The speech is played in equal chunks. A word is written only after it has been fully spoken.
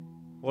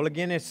Well,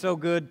 again, it's so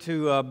good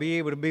to be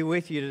able to be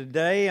with you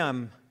today.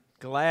 I'm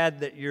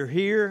glad that you're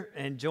here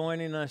and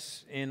joining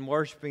us in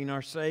worshiping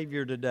our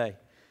Savior today.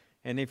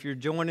 And if you're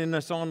joining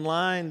us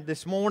online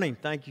this morning,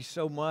 thank you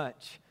so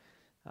much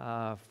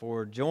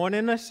for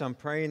joining us. I'm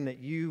praying that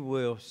you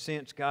will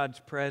sense God's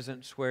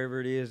presence wherever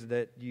it is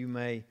that you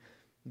may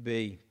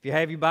be. If you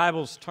have your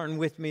Bibles, turn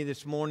with me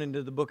this morning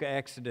to the book of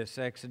Exodus,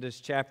 Exodus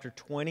chapter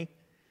 20.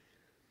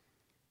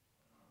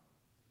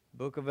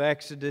 Book of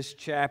Exodus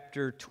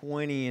chapter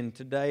 20, and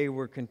today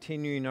we're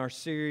continuing our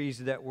series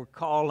that we're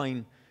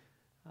calling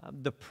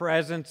The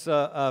Presence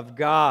of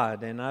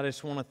God. And I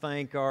just want to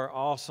thank our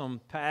awesome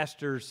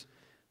pastors,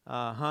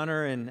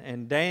 Hunter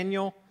and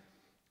Daniel,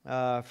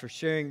 for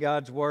sharing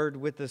God's Word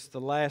with us the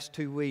last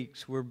 2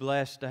 weeks. We're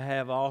blessed to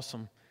have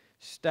awesome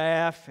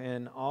staff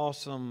and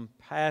awesome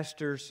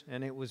pastors,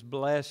 and it was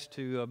blessed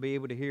to be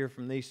able to hear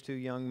from these two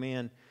young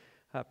men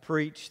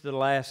preach the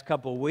last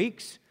couple of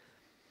weeks.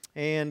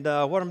 And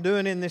what I'm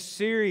doing in this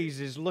series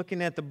is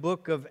looking at the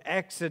book of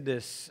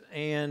Exodus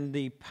and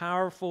the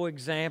powerful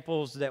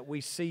examples that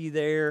we see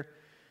there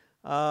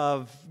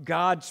of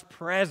God's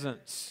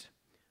presence.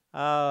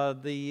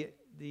 The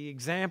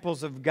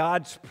examples of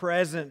God's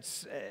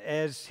presence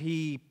as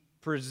He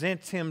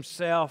presents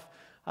Himself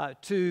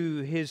to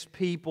His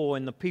people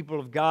and the people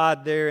of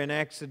God there in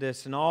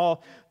Exodus. And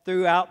all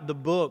throughout the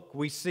book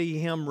we see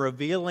Him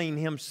revealing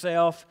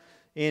Himself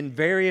in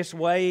various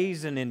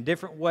ways and in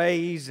different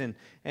ways.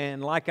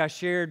 And like I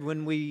shared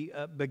when we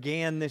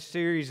began this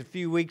series a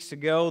few weeks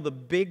ago, the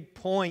big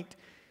point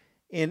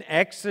in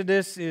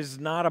Exodus is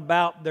not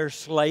about their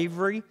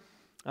slavery.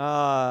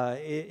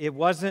 It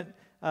wasn't,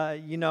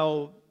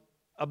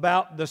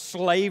 about the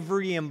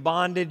slavery and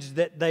bondage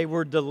that they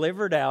were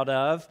delivered out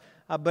of,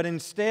 but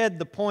instead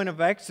the point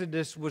of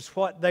Exodus was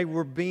what they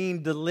were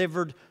being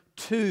delivered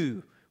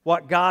to,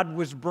 what God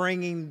was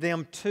bringing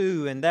them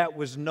to, and that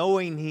was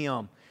knowing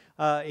Him.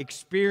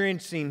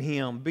 Experiencing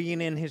Him,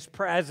 being in His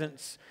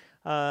presence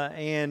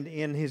and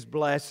in His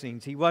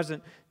blessings. He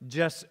wasn't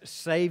just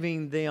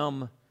saving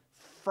them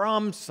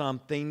from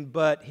something,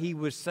 but He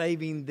was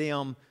saving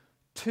them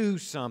to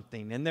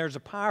something. And there's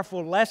a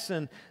powerful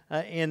lesson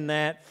in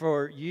that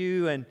for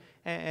you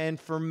and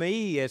for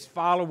me as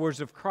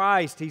followers of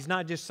Christ. He's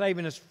not just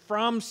saving us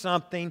from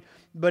something,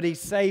 but He's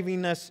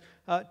saving us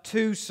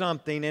to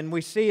something. And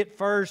we see it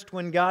first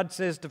when God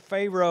says to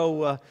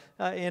Pharaoh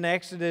in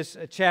Exodus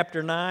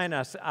chapter 9.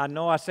 I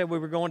know I said we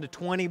were going to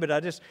 20, but I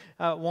just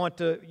want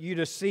you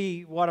to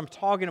see what I'm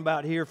talking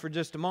about here for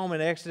just a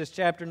moment. Exodus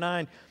chapter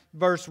 9,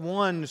 verse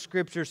 1, the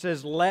Scripture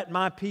says, "Let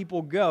my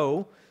people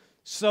go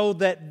so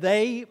that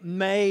they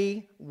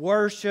may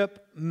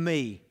worship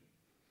me."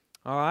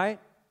 All right?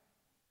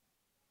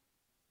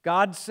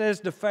 God says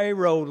to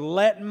Pharaoh,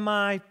 "Let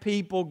my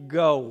people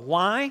go."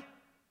 Why?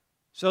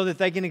 So that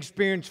they can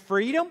experience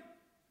freedom?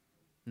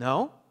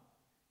 No.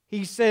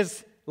 He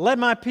says, "Let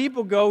my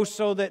people go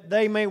so that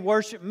they may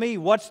worship me."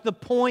 What's the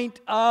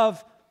point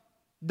of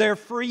their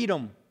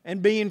freedom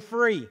and being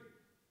free?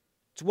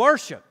 It's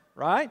worship,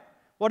 right?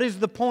 What is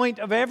the point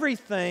of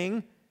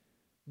everything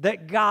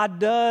that God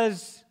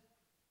does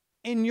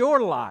in your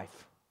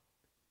life?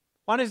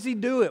 Why does He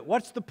do it?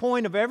 What's the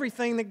point of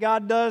everything that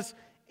God does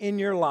in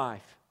your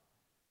life?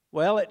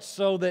 Well, it's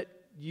so that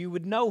you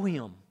would know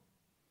Him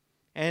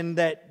and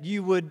that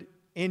you would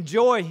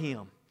enjoy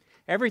Him.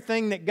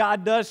 Everything that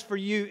God does for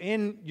you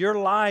in your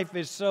life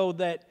is so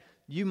that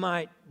you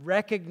might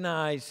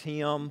recognize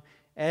Him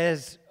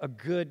as a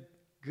good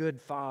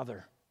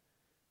Father.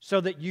 So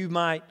that you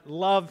might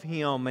love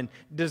Him and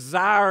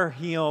desire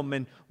Him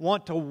and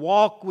want to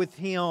walk with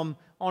Him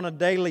on a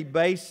daily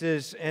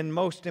basis, and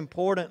most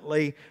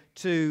importantly,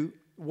 to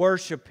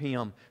worship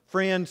Him.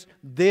 Friends,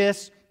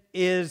 this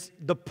is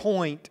the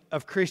point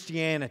of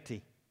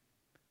Christianity.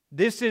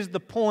 This is the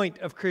point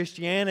of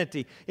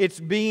Christianity. It's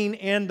being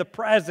in the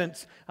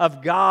presence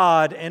of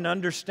God and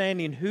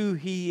understanding who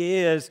He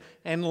is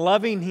and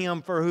loving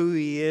Him for who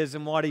He is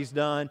and what He's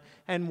done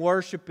and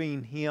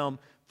worshiping Him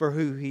for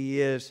who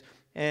He is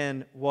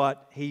and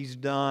what He's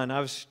done. I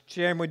was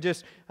sharing with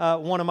just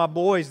one of my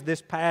boys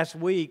this past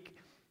week.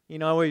 You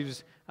know,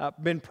 he's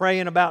been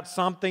praying about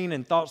something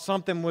and thought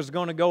something was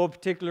going to go a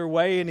particular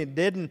way and it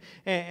didn't.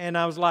 And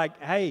I was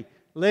like, "Hey,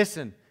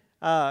 listen.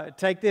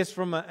 Take this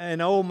from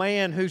an old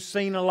man who's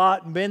seen a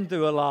lot and been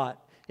through a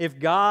lot. If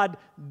God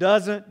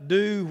doesn't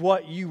do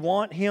what you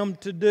want Him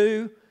to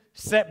do,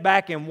 sit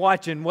back and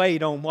watch and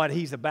wait on what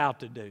He's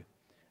about to do.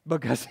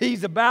 Because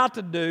He's about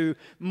to do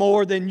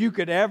more than you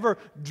could ever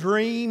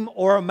dream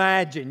or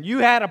imagine. You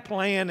had a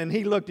plan and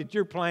He looked at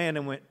your plan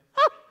and went,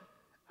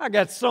 I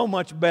got so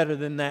much better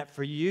than that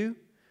for you.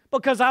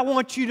 Because I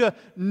want you to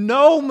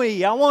know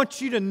me. I want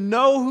you to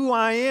know who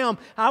I am.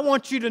 I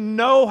want you to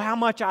know how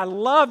much I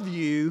love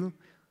you.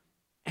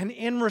 And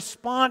in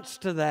response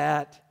to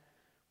that,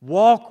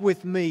 walk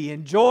with me,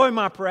 enjoy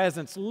my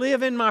presence,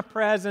 live in my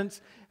presence,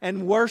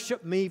 and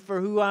worship me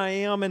for who I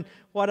am and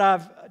what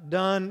I've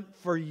done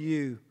for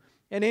you.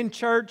 And in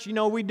church, you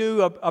know, we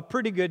do a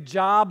pretty good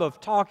job of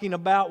talking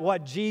about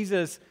what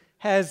Jesus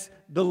has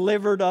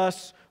delivered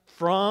us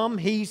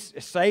He's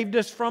saved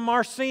us from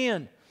our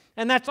sin.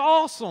 And that's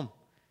awesome.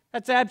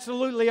 That's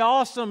absolutely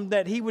awesome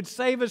that He would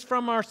save us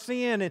from our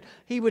sin and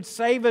He would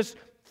save us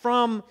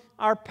from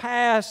our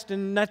past.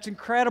 And that's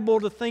incredible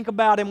to think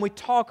about, and we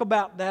talk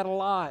about that a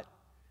lot.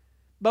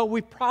 But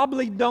we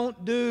probably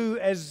don't do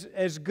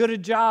as good a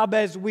job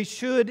as we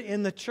should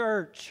in the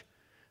church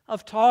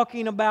of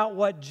talking about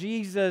what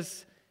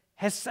Jesus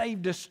has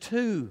saved us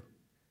to.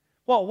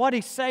 Well, what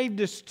He saved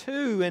us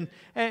to.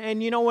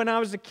 And you know, when I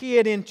was a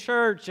kid in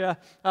church,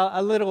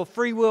 a little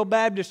Free Will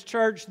Baptist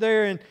church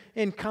there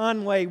in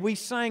Conway, we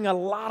sang a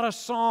lot of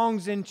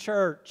songs in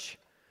church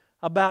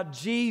about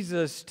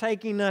Jesus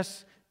taking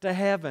us to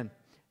heaven.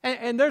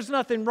 And there's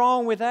nothing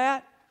wrong with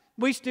that.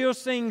 We still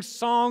sing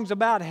songs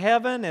about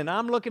heaven, and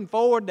I'm looking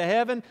forward to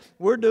heaven.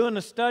 We're doing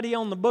a study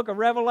on the book of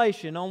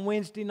Revelation on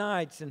Wednesday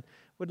nights, and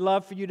would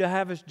love for you to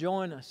have us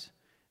join us.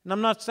 And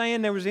I'm not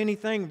saying there was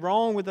anything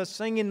wrong with us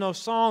singing those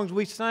songs.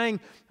 We sang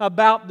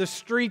about the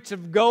streets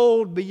of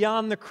gold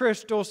beyond the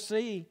crystal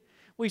sea.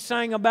 We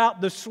sang about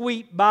the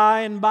sweet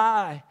by and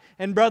by,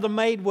 and Brother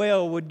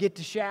Madewell would get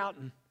to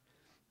shouting,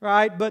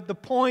 right? But the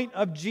point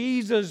of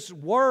Jesus'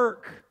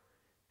 work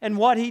and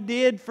what He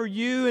did for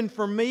you and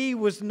for me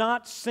was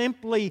not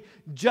simply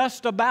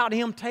just about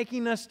Him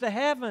taking us to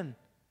heaven,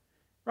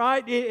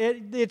 right?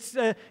 It's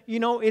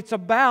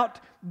about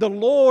the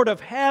Lord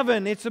of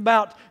heaven. It's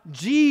about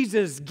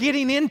Jesus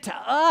getting into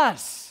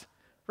us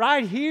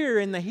right here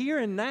in the here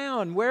and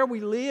now and where we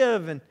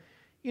live. And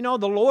you know,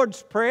 the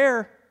Lord's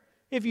Prayer,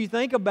 if you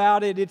think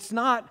about it, it's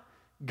not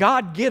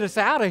God get us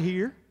out of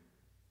here,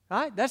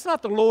 right? That's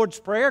not the Lord's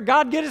Prayer.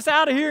 God get us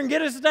out of here and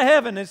get us to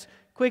heaven as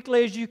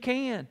quickly as you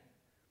can.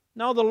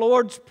 No, the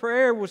Lord's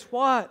Prayer was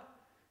what?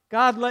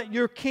 God, let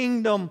your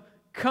kingdom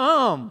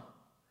come.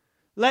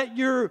 Let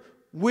your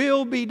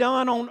will be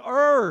done on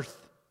earth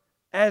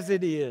as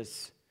it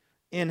is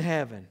in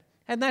heaven.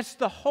 And that's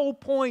the whole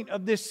point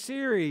of this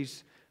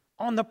series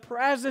on the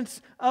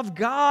presence of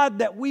God,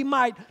 that we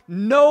might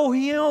know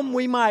Him,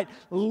 we might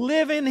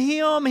live in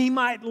Him, He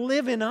might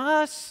live in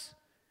us,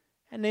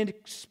 and then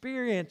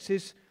experience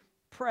His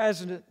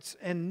presence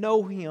and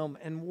know Him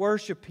and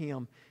worship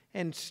Him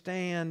and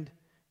stand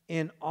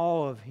in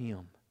awe of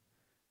Him,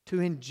 to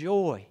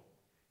enjoy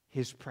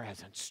His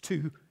presence,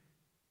 to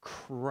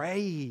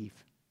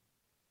crave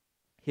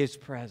His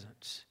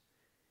presence.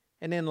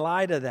 And in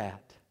light of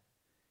that,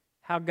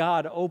 how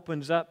God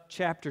opens up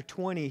chapter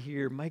 20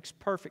 here makes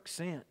perfect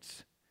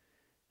sense.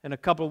 And a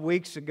couple of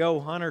weeks ago,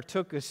 Hunter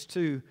took us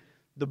to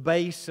the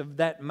base of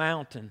that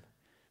mountain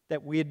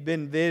that we had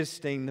been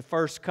visiting the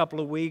first couple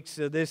of weeks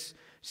of this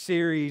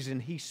series,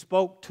 and he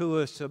spoke to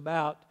us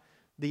about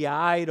the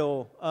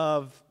idol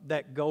of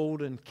that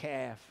golden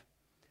calf.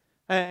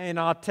 And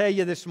I'll tell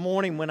you this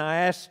morning, when I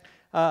asked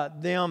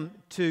them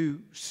to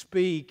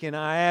speak, and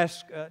I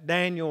asked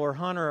Daniel or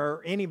Hunter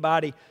or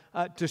anybody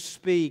to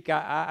speak,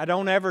 I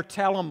don't ever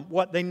tell them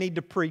what they need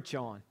to preach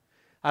on.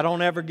 I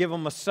don't ever give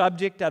them a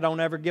subject. I don't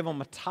ever give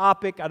them a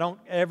topic. I don't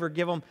ever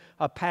give them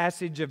a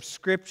passage of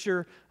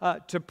Scripture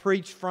to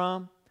preach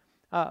from,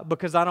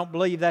 because I don't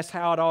believe that's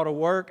how it ought to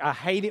work. I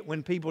hate it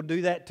when people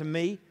do that to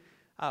me.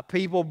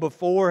 People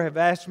before have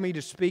asked me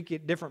to speak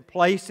at different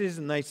places,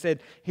 and they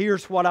said,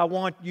 here's what I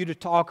want you to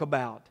talk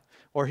about,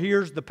 or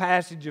here's the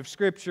passage of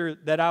Scripture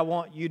that I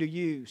want you to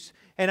use.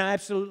 And I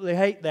absolutely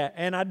hate that,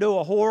 and I do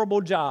a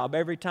horrible job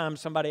every time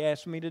somebody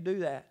asks me to do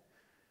that,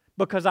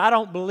 because I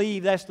don't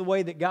believe that's the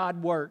way that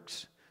God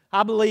works.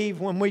 I believe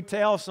when we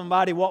tell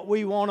somebody what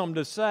we want them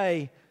to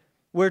say,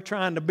 we're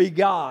trying to be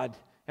God,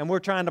 and we're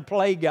trying to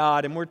play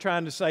God, and we're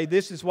trying to say,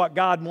 this is what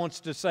God wants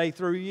to say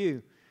through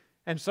you.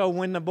 And so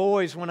when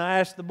I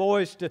ask the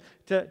boys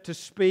to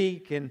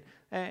speak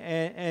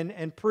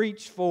and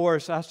preach for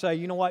us, I say,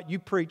 you know what? You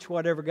preach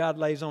whatever God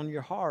lays on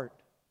your heart.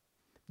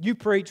 You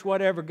preach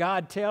whatever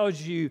God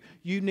tells you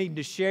need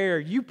to share.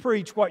 You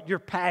preach what you're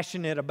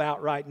passionate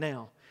about right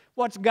now.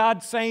 What's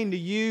God saying to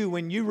you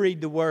when you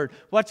read the Word?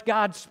 What's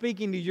God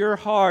speaking to your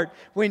heart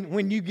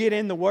when you get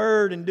in the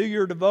Word and do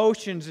your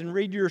devotions and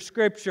read your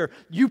Scripture?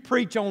 You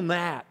preach on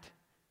that.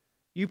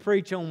 You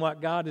preach on what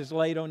God has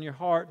laid on your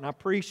heart, and I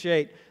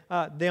appreciate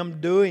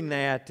them doing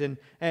that.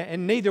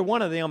 And neither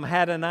one of them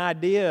had an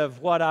idea of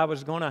what I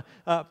was going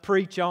to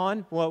preach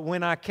on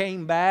when I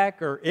came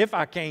back, or if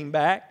I came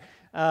back.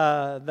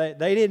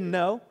 They didn't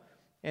know.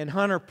 And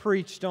Hunter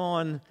preached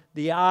on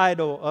the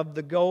idol of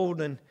the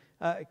golden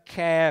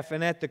calf.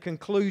 And at the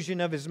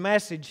conclusion of his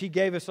message, he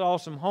gave us all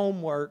some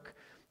homework.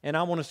 And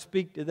I want to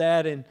speak to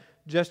that in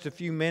just a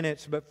few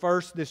minutes. But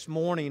first this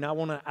morning, I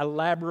want to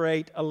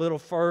elaborate a little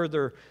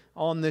further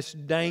on this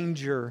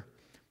danger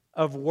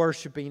of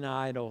worshiping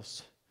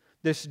idols.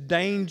 This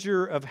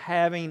danger of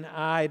having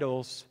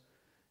idols.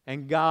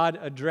 And God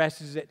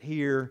addresses it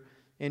here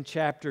in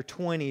chapter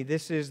 20.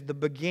 This is the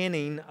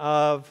beginning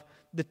of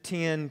the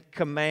 10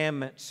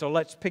 Commandments. So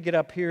let's pick it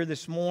up here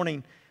this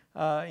morning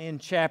in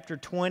chapter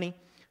 20,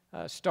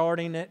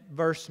 starting at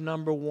verse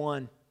number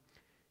 1.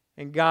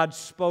 And God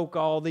spoke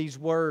all these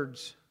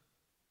words.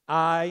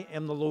 I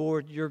am the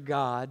Lord your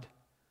God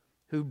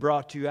who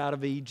brought you out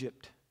of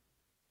Egypt,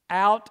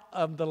 out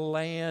of the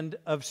land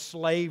of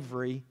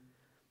slavery.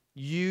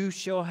 You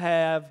shall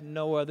have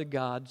no other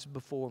gods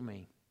before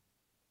me.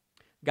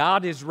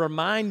 God is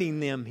reminding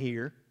them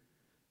here,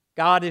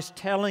 God is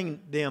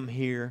telling them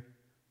here,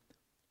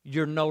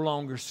 you're no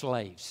longer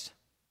slaves.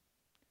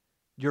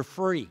 You're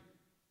free.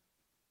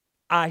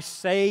 I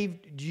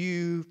saved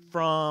you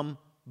from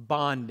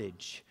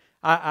bondage.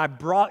 I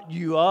brought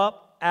you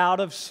up out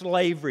of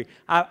slavery.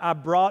 I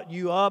brought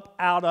you up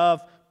out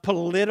of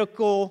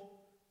political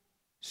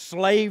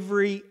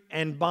slavery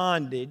and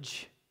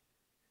bondage.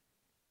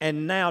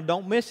 And now,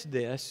 don't miss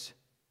this,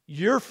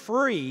 you're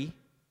free.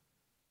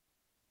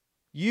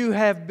 You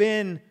have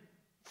been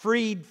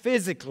freed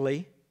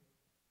physically.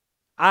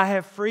 I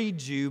have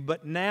freed you,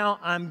 but now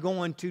I'm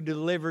going to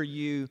deliver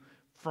you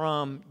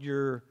from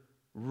your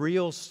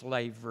real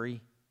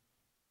slavery,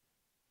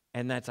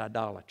 and that's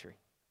idolatry.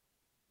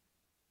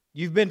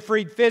 You've been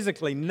freed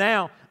physically.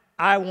 Now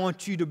I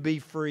want you to be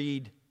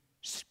freed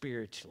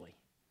spiritually.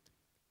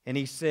 And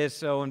he says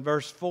so in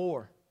verse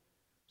 4.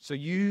 So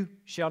you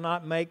shall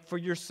not make for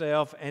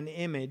yourself an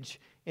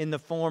image in the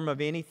form of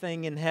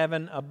anything in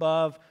heaven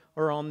above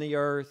or on the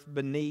earth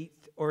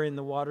beneath or in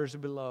the waters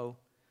below.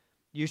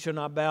 You shall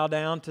not bow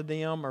down to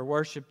them or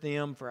worship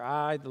them, for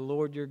I, the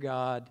Lord your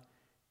God,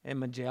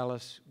 am a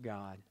jealous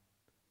God.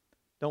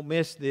 Don't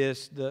miss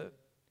this, the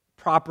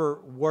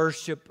proper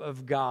worship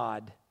of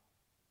God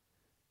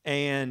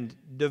and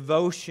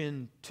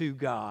devotion to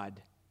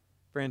God.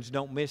 Friends,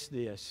 don't miss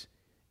this.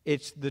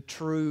 It's the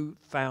true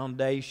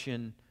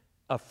foundation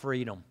of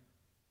freedom.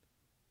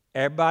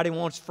 Everybody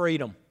wants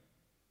freedom.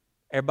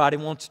 Everybody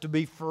wants to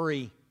be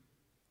free.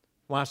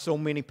 Why so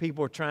many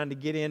people are trying to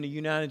get in the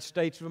United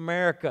States of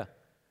America.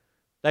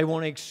 They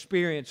want to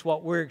experience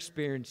what we're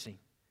experiencing.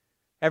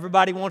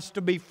 Everybody wants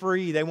to be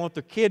free. They want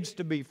their kids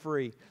to be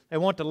free. They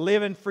want to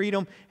live in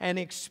freedom and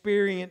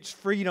experience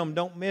freedom.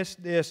 Don't miss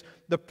this.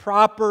 The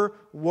proper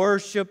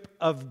worship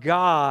of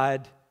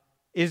God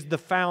is the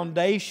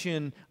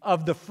foundation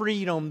of the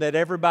freedom that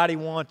everybody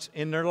wants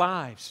in their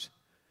lives.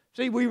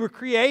 See, we were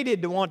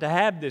created to want to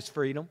have this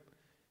freedom.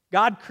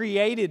 God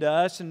created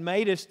us and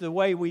made us the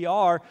way we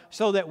are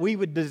so that we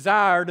would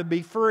desire to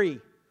be free.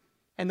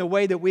 And the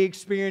way that we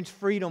experience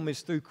freedom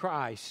is through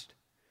Christ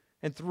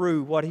and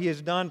through what He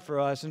has done for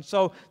us. And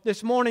so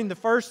this morning, the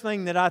first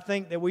thing that I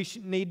think that we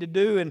need to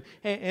do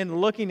in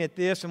looking at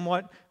this and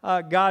what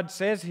God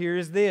says here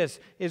is this,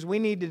 is we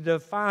need to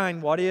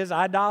define what is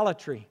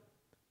idolatry.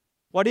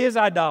 What is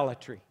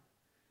idolatry?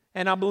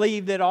 And I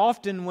believe that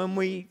often when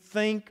we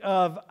think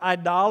of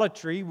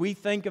idolatry, we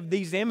think of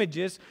these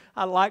images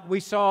like we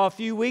saw a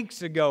few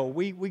weeks ago.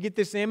 We get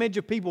this image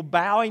of people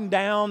bowing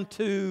down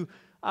to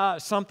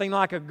something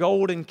like a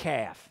golden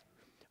calf.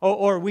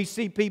 Or we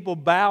see people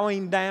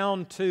bowing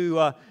down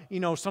to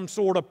some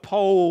sort of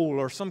pole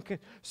or some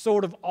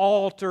sort of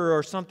altar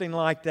or something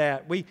like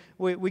that. We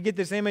get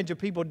this image of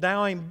people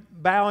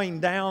bowing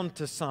down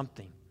to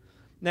something.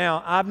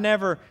 Now, I've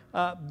never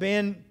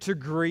been to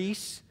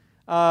Greece.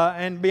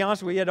 And to be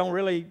honest with you, I don't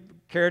really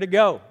care to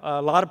go.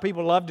 A lot of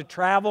people love to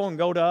travel and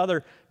go to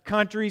other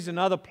countries and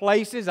other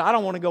places. I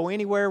don't want to go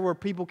anywhere where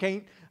people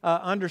can't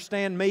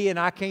understand me and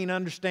I can't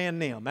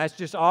understand them. That's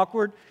just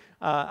awkward.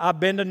 I've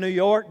been to New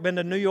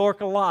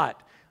York a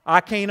lot.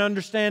 I can't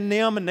understand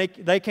them and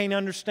they can't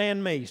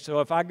understand me. So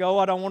if I go,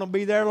 I don't want to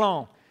be there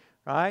long,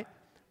 right?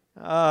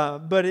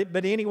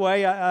 But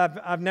anyway,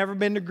 I've never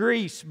been to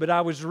Greece, but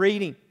I was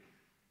reading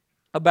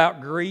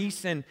about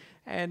Greece and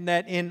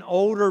that in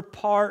older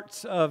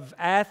parts of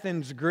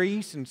Athens,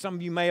 Greece, and some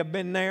of you may have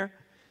been there,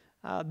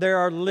 there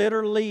are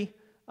literally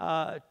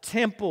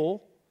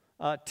temples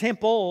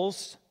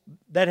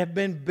that have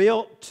been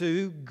built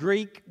to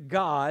Greek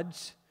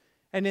gods.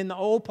 And in the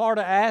old part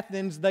of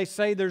Athens, they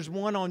say there's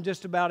one on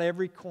just about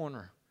every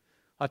corner,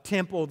 a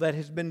temple that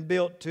has been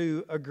built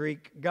to a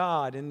Greek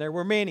god. And there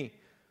were many.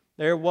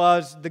 There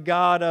was the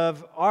god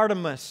of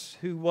Artemis,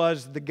 who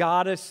was the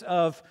goddess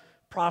of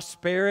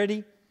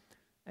prosperity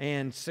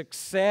and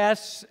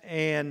success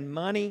and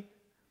money.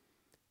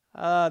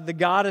 The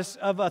goddess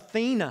of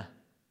Athena,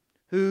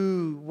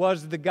 who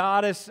was the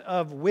goddess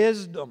of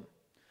wisdom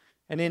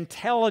and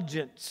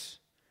intelligence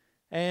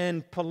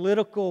and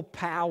political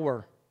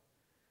power.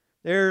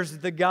 There's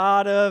the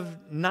god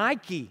of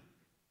Nike.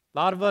 A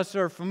lot of us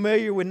are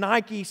familiar with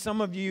Nike. Some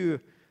of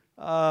you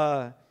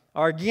are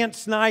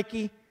against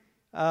Nike.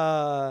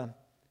 But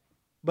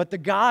the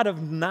god of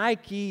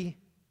Nike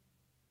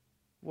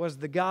was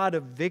the god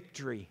of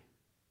victory.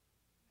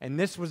 And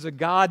this was a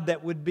god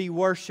that would be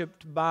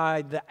worshiped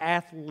by the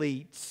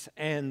athletes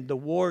and the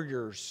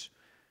warriors.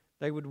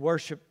 They would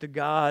worship the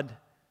god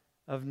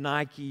of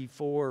Nike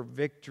for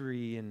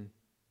victory and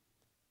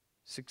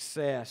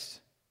success.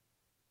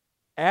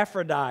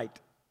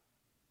 Aphrodite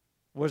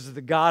was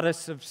the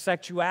goddess of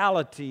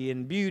sexuality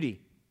and beauty.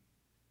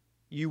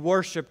 You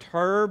worshiped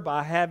her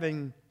by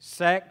having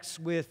sex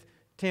with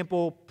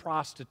temple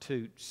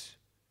prostitutes.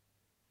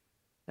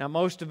 Now,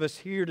 most of us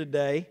here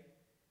today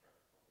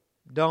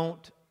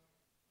don't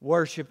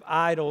worship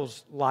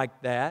idols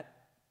like that.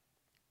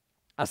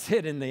 I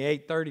said in the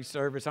 8:30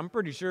 service, I'm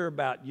pretty sure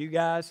about you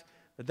guys,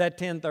 but that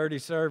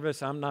 10:30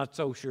 service, I'm not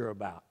so sure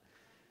about.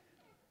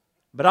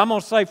 But I'm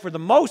going to say for the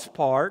most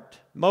part,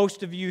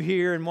 most of you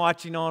here and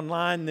watching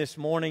online this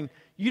morning,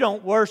 you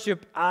don't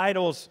worship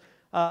idols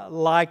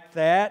like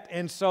that.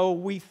 And so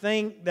we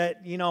think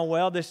that,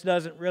 well, this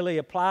doesn't really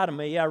apply to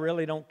me. I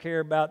really don't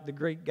care about the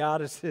Greek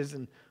goddesses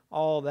and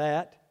all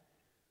that.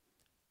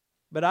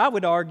 But I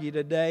would argue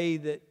today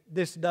that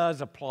this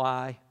does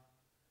apply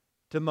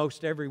to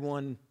most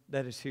everyone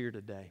that is here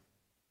today.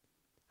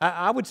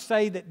 I would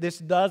say that this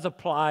does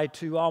apply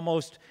to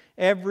almost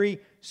every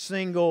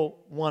single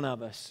one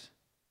of us.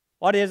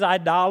 What is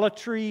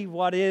idolatry?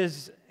 What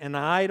is an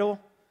idol?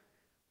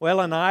 Well,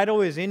 an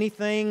idol is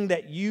anything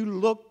that you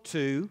look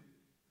to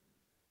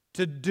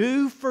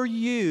do for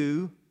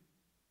you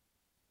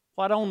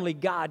what only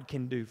God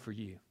can do for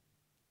you.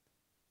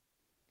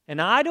 An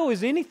idol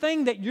is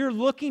anything that you're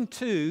looking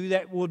to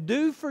that will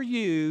do for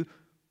you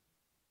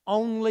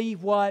only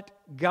what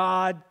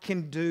God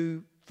can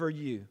do for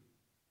you.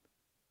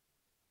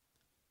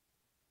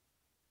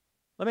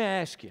 Let me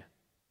ask you,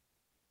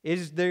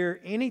 is there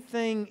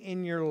anything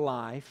in your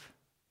life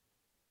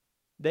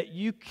that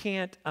you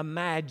can't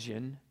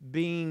imagine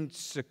being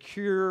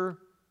secure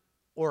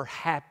or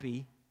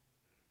happy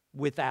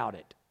without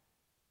it?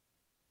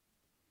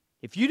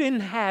 If you didn't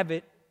have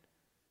it,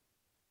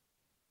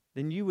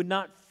 then you would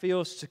not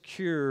feel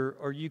secure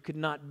or you could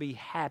not be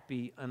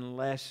happy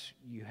unless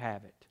you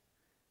have it.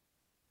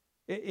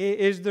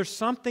 Is there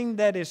something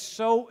that is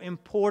so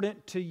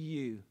important to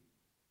you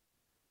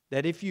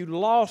that if you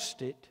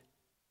lost it,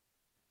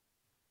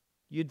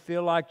 you'd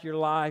feel like your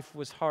life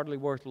was hardly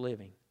worth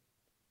living?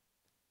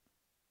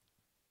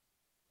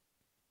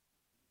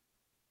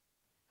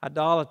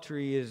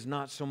 Idolatry is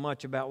not so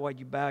much about what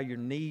you bow your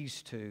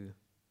knees to.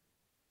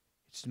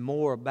 It's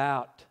more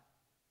about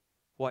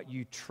what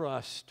you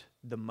trust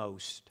the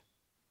most.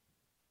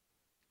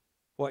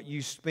 What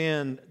you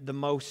spend the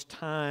most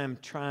time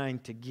trying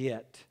to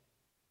get.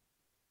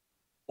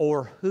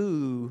 Or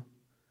who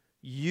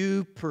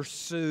you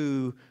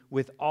pursue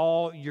with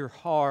all your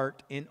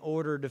heart in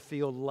order to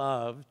feel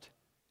loved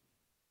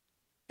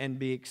and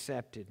be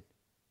accepted.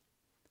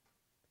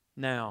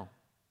 Now,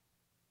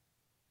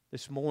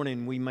 this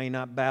morning we may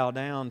not bow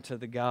down to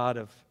the god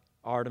of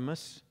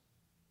Artemis,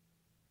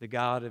 the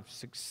god of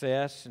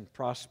success and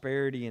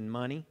prosperity and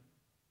money.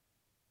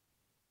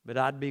 But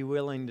I'd be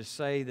willing to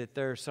say that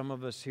there are some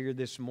of us here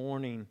this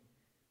morning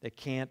that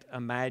can't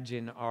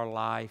imagine our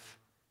life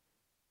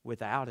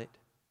without it.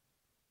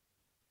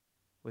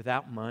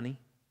 Without money,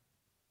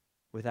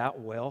 without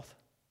wealth.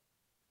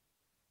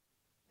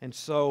 And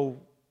so,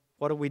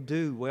 what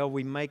do? Well,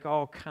 we make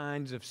all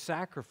kinds of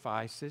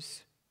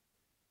sacrifices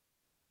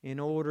in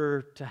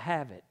order to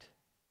have it.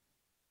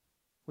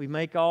 We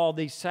make all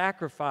these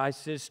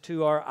sacrifices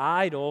to our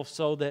idol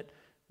so that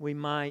we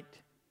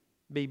might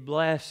be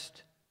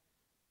blessed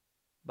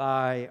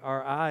by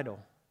our idol.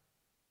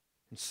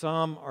 And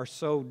some are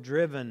so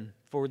driven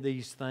for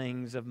these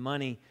things of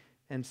money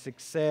and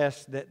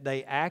success that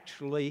they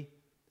actually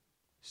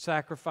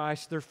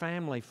sacrifice their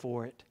family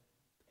for it.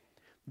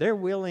 They're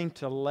willing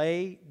to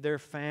lay their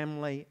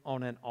family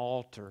on an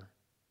altar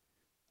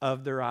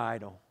of their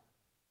idol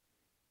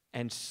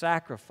and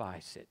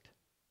sacrifice it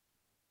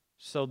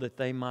so that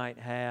they might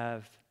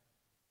have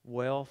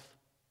wealth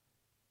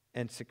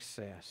and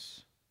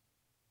success.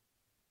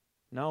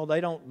 No,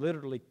 they don't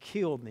literally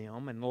kill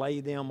them and lay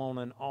them on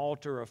an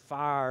altar of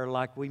fire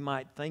like we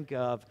might think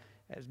of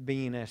as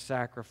being a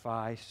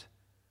sacrifice,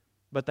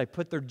 but they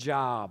put their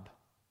job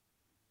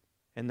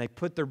and they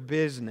put their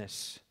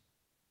business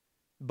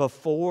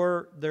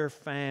before their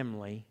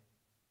family,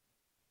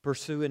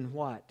 pursuing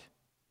what?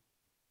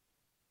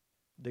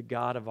 The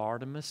god of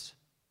Artemis?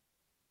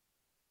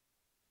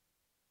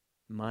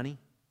 Money?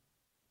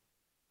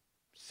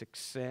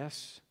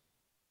 Success?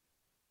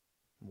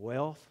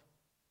 Wealth?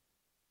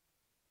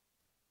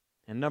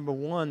 And number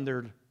one,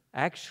 they're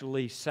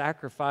actually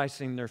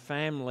sacrificing their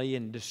family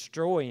and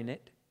destroying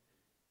it.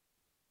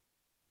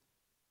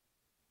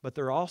 But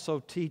they're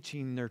also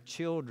teaching their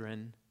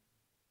children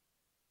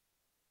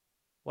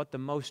what the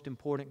most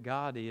important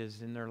God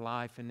is in their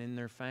life and in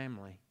their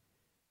family.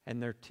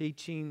 And they're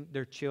teaching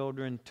their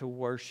children to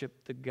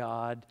worship the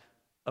god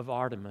of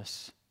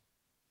Artemis,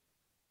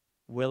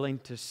 willing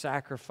to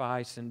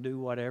sacrifice and do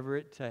whatever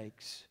it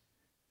takes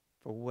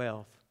for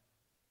wealth,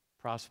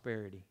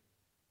 prosperity,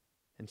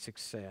 and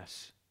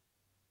success.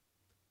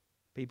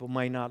 People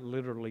may not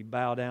literally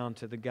bow down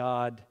to the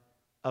god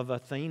of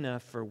Athena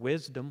for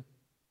wisdom,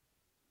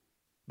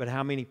 but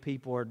how many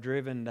people are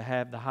driven to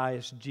have the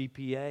highest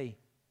GPA?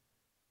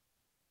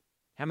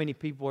 How many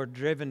people are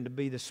driven to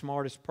be the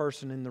smartest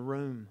person in the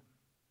room?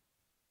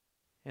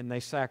 And they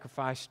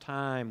sacrifice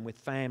time with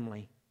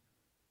family.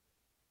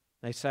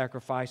 They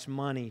sacrifice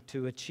money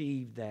to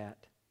achieve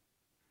that.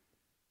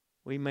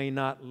 We may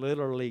not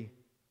literally,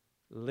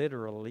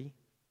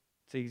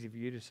 it's easy for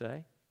you to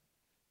say,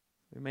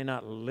 we may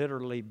not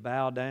literally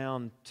bow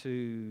down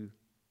to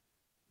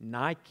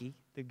Nike,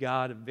 the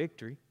god of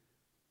victory,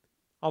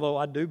 Although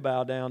I do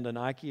bow down to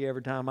Nike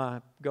every time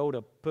I go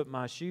to put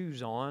my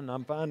shoes on.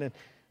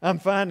 I'm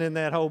finding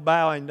that whole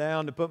bowing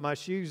down to put my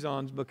shoes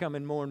on is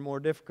becoming more and more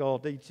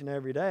difficult each and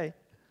every day.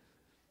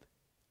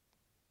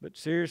 But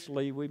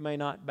seriously, we may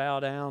not bow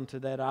down to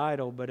that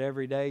idol, but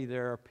every day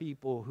there are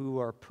people who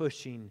are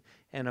pushing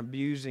and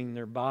abusing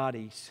their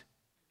bodies,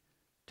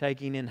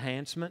 taking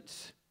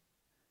enhancements,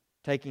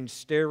 taking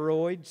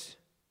steroids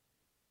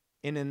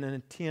in an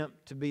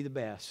attempt to be the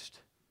best,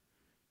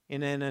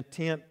 in an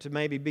attempt to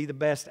maybe be the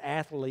best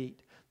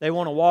athlete. They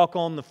want to walk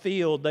on the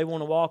field, they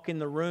want to walk in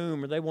the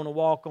room, or they want to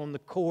walk on the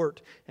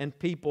court, and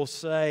people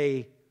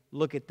say,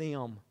 look at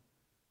them,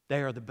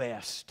 they are the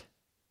best.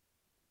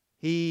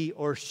 He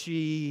or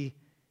she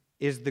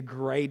is the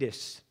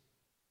greatest.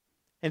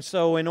 And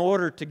so in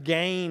order to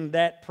gain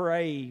that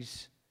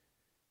praise,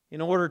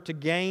 in order to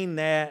gain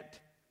that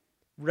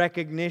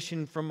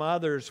recognition from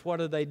others, what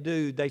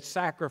do? They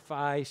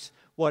sacrifice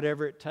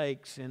whatever it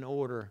takes in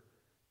order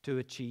to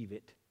achieve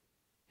it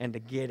and to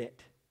get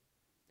it.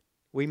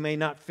 We may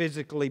not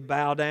physically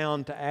bow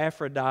down to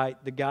Aphrodite,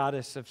 the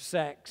goddess of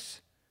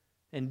sex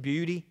and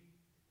beauty,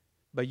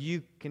 but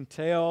you can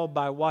tell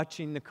by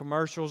watching the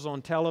commercials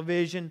on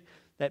television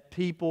that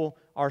people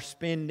are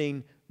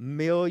spending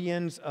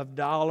millions of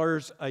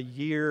dollars a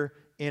year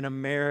in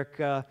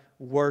America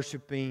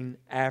worshiping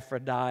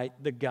Aphrodite,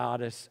 the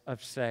goddess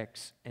of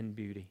sex and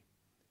beauty.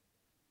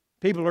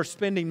 People are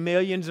spending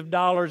millions of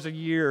dollars a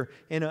year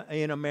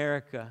in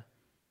America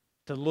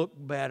to look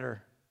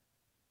better,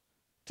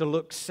 to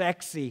look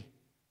sexy,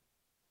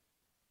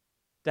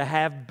 to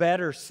have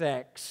better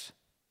sex,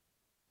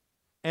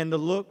 and to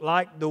look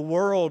like the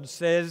world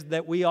says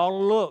that we ought to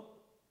look,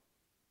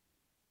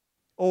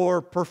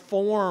 or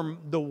perform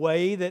the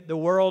way that the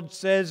world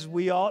says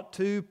we ought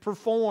to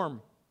perform.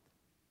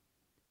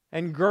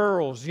 And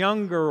girls,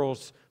 young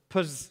girls,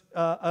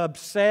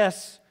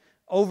 obsess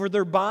over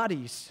their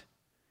bodies.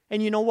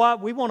 And you know what?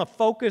 We want to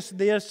focus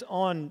this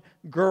on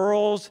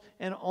girls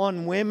and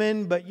on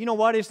women, but you know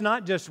what? It's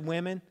not just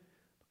women,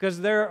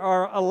 because there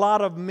are a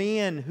lot of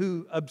men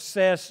who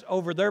obsess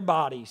over their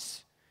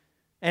bodies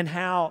and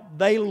how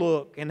they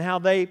look and how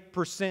they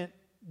present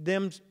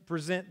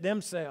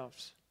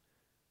themselves.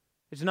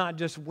 It's not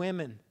just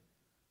women.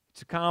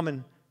 It's a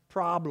common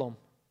problem.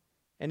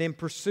 And in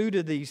pursuit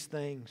of these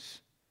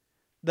things,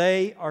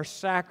 they are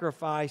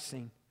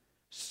sacrificing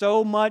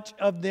so much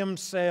of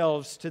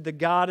themselves to the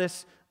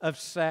goddess of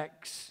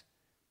sex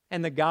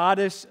and the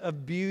goddess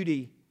of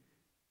beauty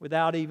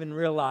without even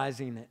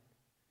realizing it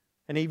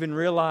and even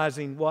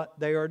realizing what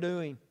they are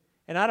doing.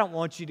 And I don't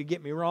want you to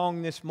get me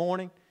wrong this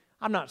morning.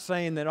 I'm not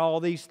saying that all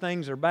these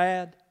things are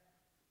bad.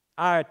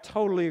 I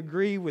totally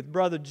agree with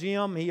Brother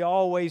Jim. He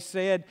always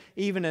said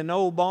even an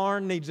old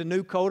barn needs a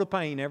new coat of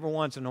paint every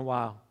once in a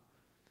while.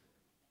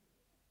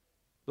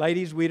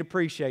 Ladies, we'd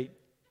appreciate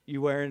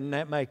you wearing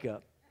that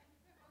makeup.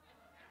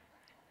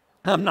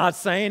 I'm not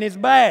saying it's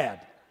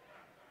bad,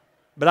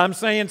 but I'm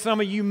saying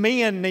some of you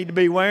men need to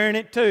be wearing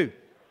it too.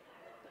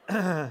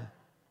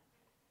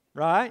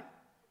 Right?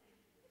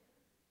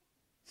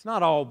 It's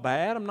not all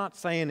bad. I'm not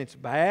saying it's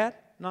bad.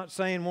 I'm not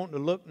saying wanting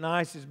to look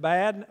nice is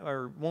bad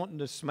or wanting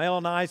to smell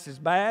nice is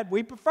bad.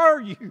 We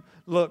prefer you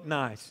look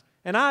nice.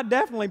 And I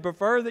definitely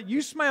prefer that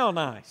you smell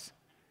nice.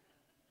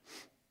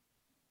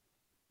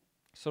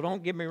 So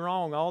don't get me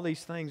wrong, all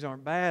these things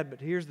aren't bad, but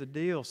here's the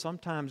deal.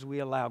 Sometimes we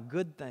allow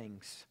good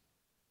things.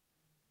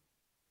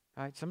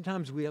 Right?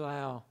 Sometimes we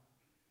allow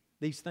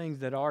these things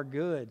that are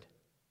good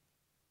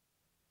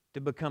to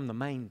become the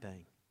main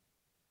thing,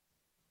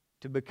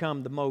 to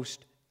become the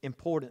most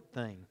important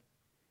thing.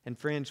 And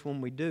friends, when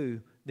we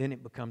do, then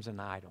it becomes an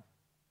idol.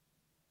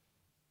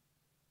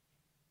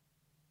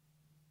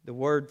 The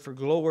word for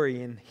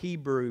glory in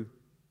Hebrew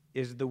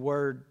is the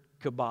word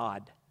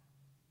kabod,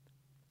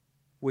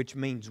 which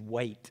means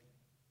weight,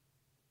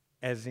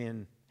 as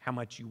in how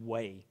much you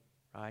weigh,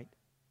 right?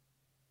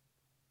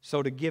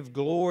 So to give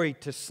glory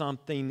to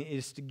something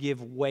is to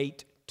give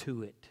weight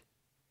to it.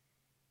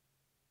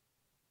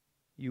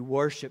 You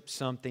worship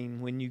something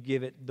when you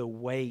give it the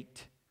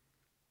weight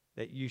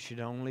that you should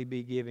only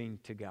be giving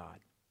to God.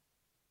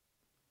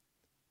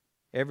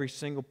 Every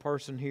single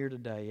person here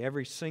today,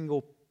 every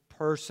single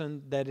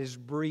person that is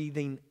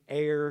breathing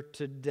air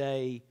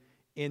today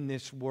in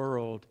this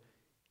world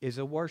is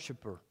a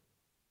worshiper.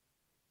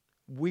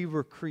 We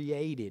were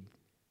created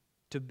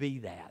to be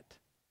that.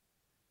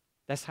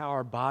 That's how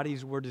our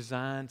bodies were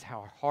designed,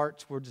 how our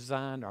hearts were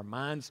designed, our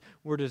minds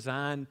were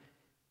designed,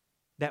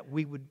 that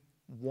we would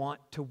want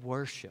to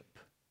worship,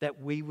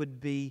 that we would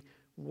be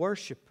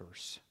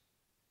worshipers.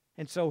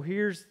 And so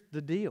here's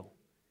the deal.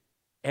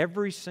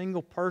 Every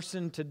single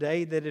person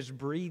today that is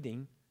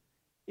breathing,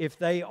 if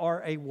they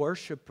are a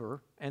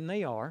worshiper, and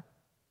they are,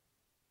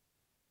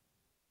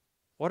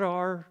 what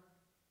are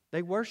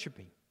they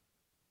worshiping?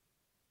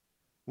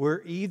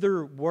 We're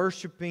either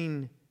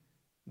worshiping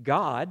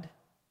God,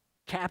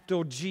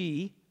 capital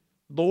G,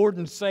 Lord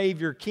and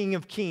Savior, King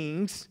of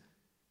Kings.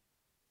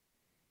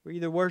 We're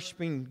either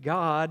worshiping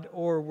God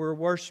or we're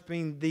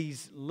worshiping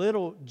these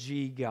little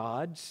g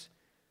gods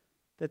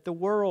that the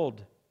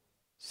world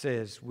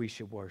says we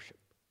should worship.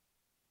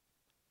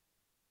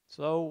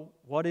 So,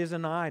 what is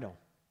an idol?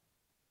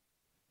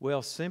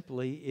 Well,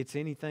 simply, it's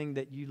anything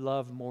that you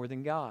love more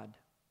than God.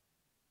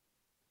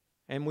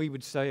 And we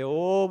would say,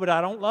 oh, but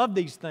I don't love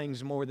these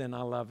things more than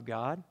I love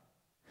God.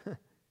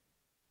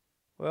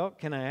 Well,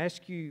 can I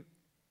ask you,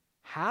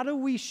 how do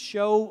we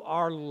show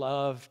our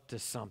love to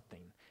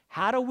something?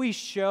 How do we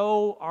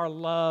show our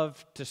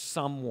love to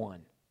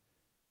someone?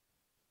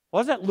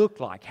 What does that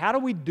look like? How do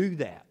we do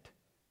that?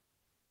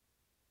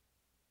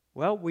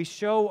 Well, we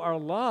show our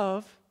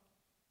love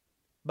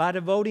by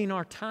devoting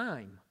our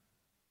time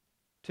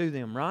to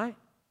them, right?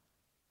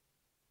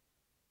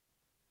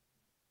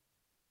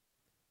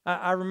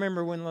 I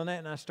remember when Lynette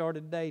and I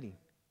started dating.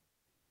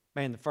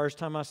 Man, the first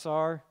time I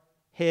saw her,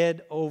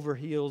 head over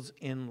heels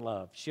in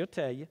love. She'll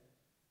tell you.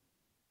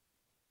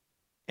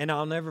 And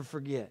I'll never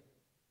forget.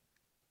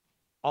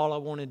 All I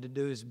wanted to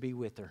do is be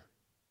with her.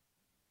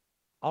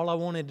 All I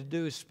wanted to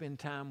do is spend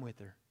time with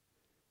her.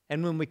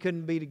 And when we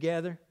couldn't be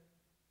together,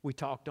 we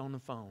talked on the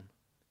phone.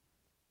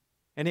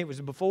 And it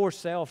was before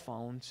cell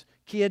phones.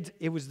 Kids,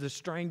 it was the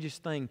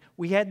strangest thing.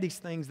 We had these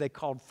things they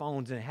called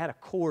phones, and it had a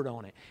cord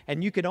on it.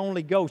 And you could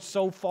only go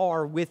so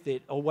far with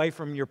it away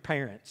from your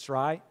parents,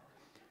 right?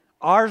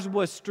 Ours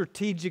was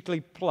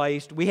strategically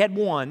placed. We had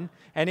one,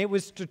 and it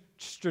was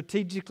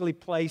strategically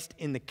placed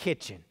in the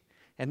kitchen.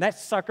 And that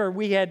sucker,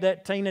 we had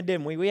that, Tina,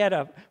 didn't we? We had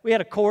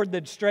a cord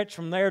that stretched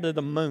from there to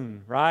the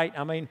moon, right?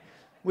 I mean,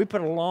 we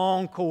put a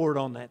long cord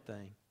on that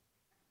thing.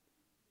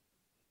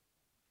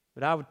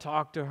 But I would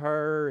talk to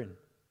her, and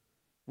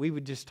we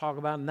would just talk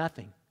about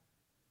nothing,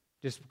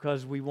 just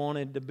because we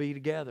wanted to be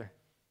together.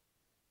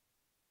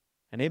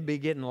 And it'd be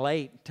getting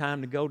late,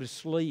 time to go to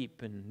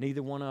sleep, and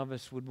neither one of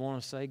us would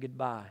want to say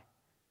goodbye.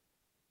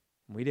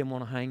 We didn't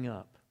want to hang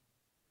up.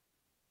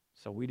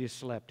 So we just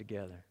slept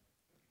together.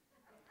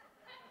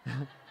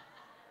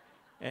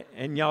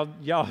 And y'all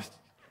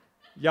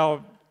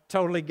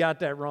totally got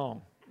that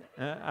wrong.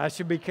 I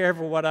should be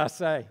careful what I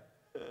say.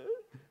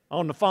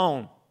 On the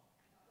phone.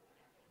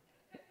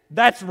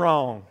 That's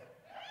wrong.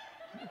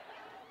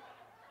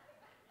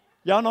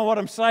 Y'all know what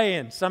I'm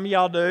saying. Some of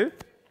y'all do.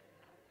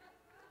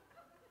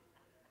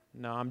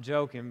 No, I'm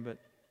joking, but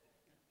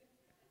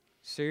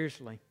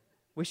seriously.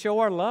 We show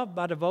our love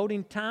by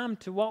devoting time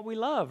to what we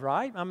love,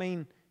 right? I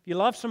mean, if you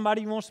love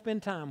somebody, you want to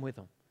spend time with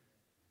them.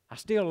 I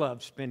still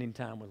love spending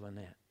time with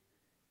Lynette.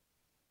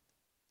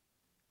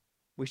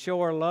 We show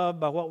our love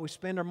by what we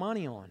spend our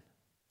money on.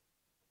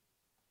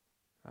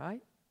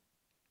 Right?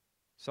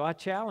 So I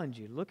challenge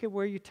you, look at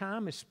where your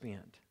time is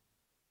spent.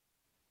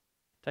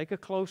 Take a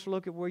close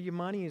look at where your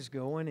money is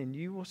going, and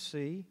you will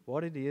see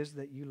what it is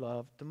that you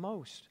love the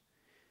most.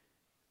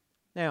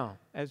 Now,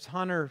 as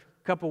Hunter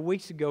a couple of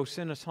weeks ago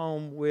sent us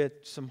home with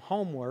some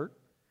homework,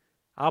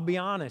 I'll be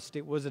honest,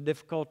 it was a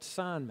difficult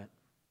assignment.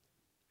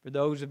 For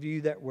those of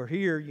you that were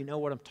here, you know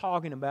what I'm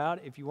talking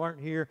about. If you weren't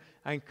here,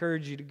 I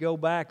encourage you to go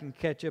back and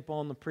catch up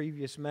on the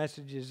previous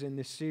messages in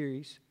this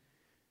series.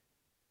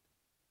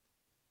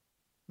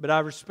 But I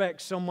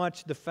respect so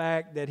much the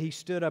fact that he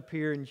stood up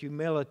here in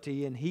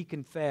humility and he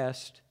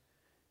confessed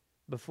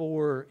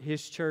before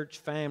his church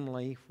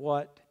family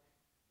what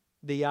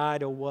the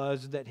idol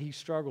was that he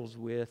struggles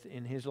with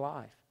in his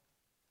life.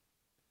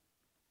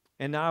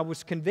 And I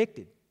was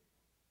convicted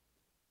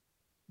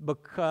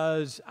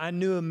because I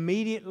knew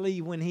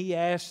immediately when he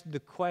asked the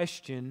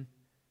question,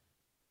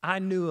 I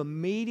knew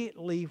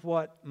immediately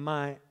what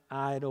my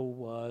idol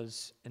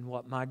was and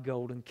what my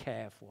golden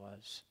calf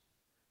was.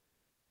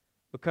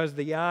 Because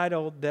the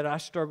idol that I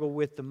struggle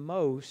with the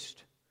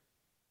most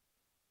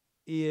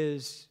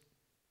is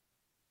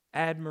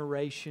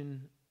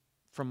admiration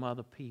from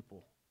other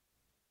people.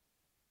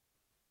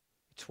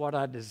 It's what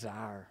I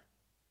desire.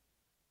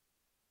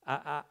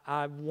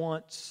 I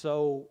want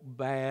so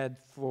bad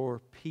for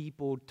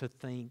people to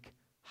think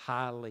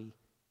highly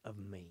of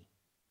me.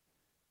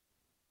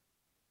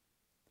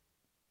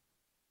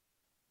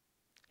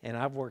 And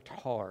I've worked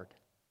hard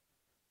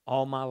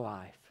all my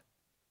life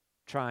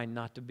trying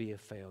not to be a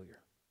failure.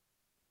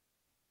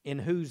 In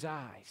whose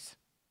eyes?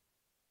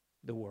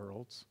 The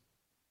world's.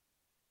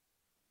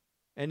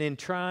 And in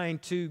trying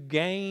to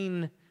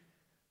gain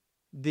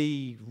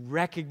the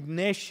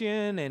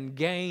recognition and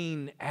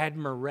gain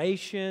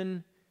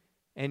admiration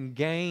and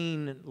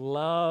gain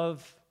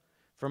love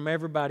from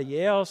everybody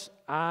else,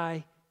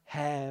 I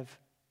have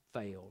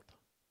failed.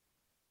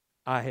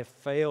 I have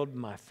failed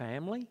my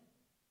family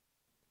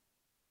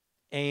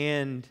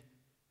and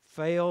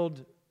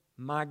failed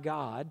my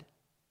God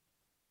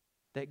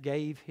that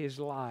gave His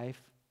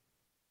life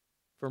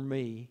for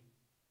me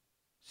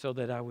so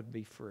that I would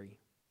be free.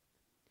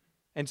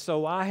 And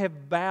so I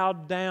have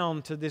bowed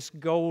down to this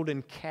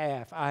golden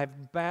calf. I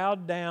have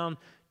bowed down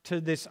to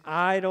this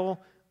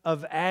idol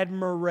of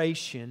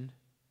admiration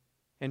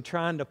and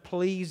trying to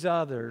please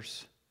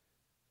others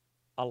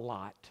a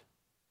lot.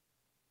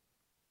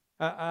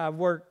 I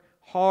work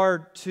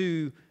hard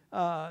to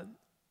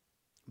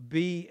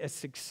be a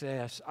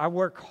success. I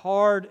work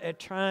hard at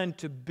trying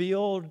to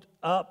build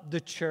up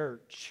the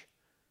church.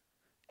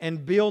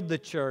 and build the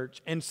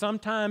church. And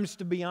sometimes,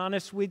 to be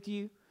honest with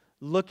you,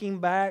 looking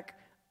back,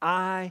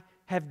 I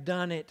have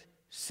done it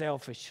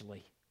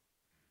selfishly.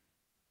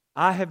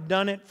 I have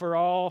done it for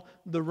all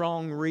the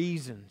wrong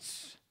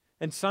reasons.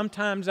 And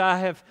sometimes I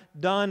have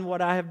done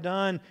what I have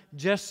done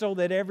just so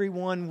that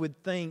everyone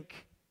would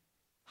think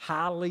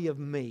highly of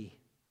me.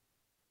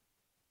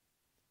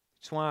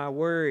 That's why I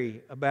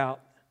worry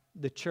about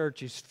the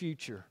church's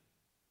future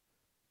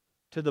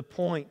to the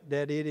point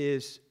that it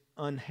is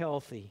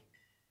unhealthy.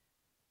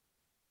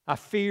 I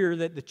fear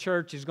that the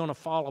church is going to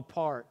fall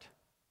apart.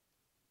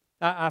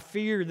 I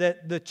fear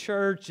that the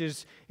church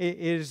is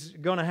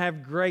going to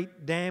have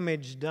great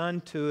damage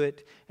done to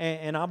it.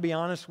 And I'll be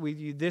honest with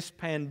you, this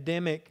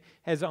pandemic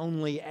has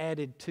only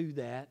added to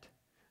that.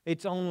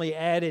 It's only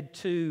added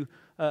to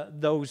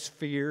those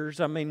fears.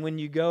 I mean, when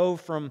you go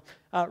from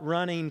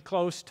running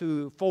close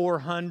to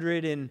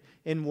 400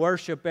 in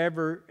worship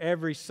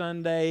every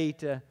Sunday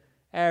to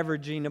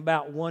averaging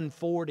about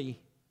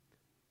 140,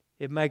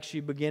 it makes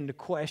you begin to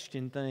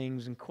question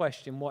things and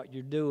question what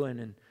you're doing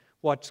and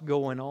what's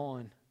going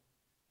on.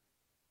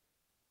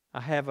 I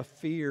have a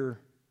fear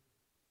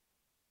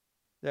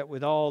that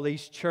with all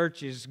these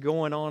churches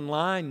going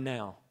online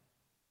now,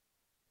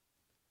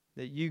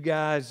 that you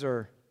guys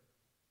are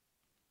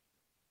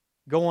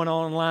going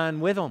online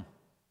with them.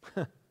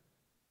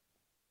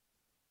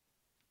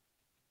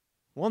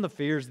 One of the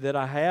fears that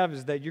I have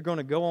is that you're going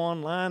to go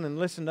online and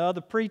listen to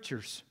other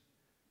preachers.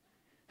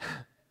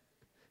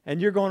 And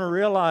you're going to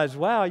realize,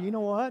 wow, you know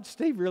what?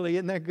 Steve really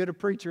isn't that good a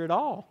preacher at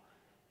all.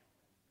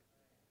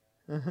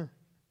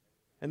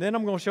 And then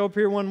I'm going to show up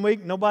here one week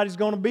and nobody's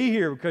going to be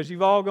here because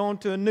you've all gone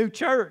to a new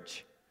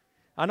church.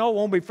 I know it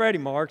won't be Freddie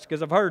Marks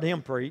because I've heard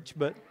him preach,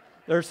 but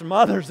there's some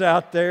others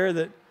out there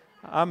that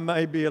I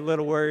may be a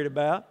little worried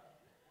about.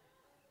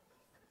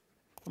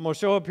 I'm going to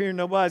show up here and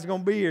nobody's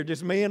going to be here.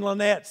 Just me and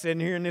Lynette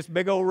sitting here in this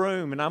big old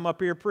room, and I'm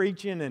up here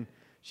preaching and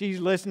she's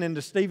listening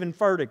to Stephen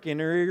Furtick in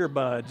her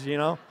earbuds, you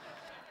know.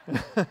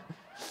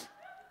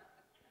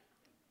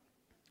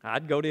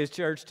 I'd go to his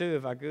church too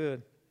if I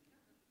could.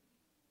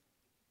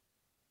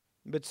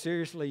 But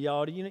seriously,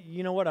 y'all,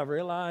 you know what I've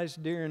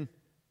realized during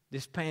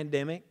this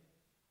pandemic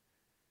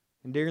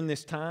and during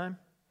this time?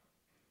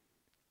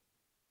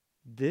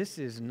 This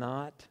is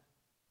not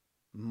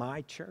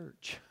my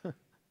church.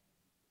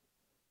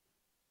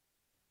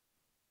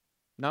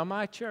 Not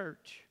my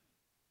church.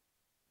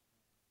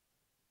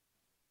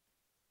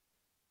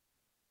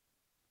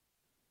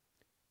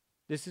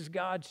 This is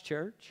God's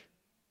church.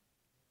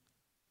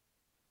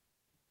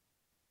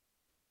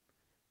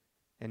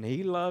 And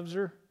He loves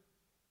her.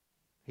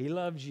 He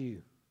loves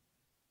you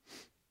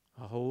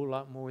a whole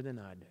lot more than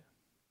I do.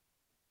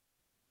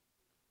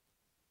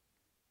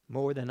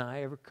 More than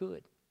I ever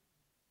could.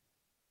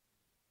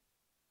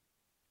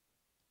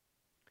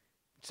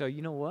 So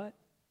you know what?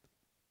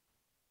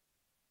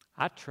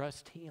 I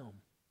trust Him.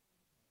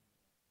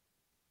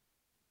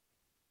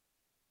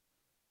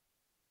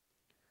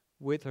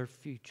 With her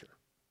future.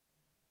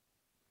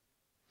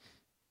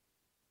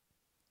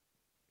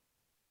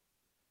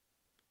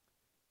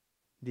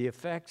 The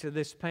effects of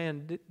this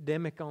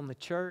pandemic on the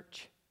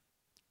church,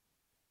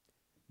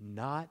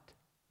 not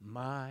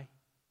my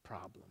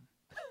problem.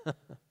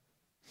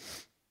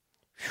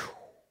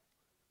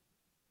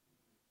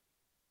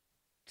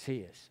 It's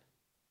His.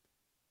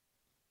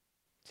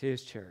 It's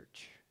His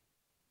church.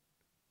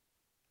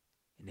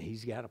 And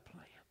He's got a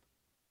plan.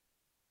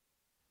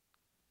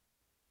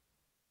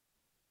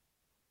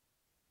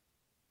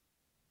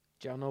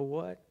 But y'all know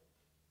what?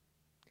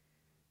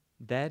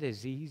 That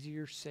is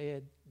easier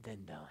said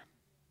than done.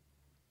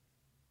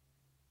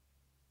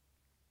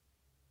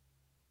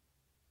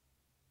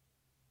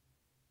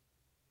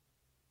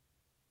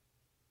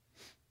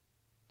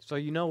 So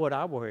you know what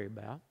I worry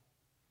about?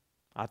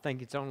 I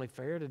think it's only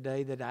fair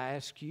today that I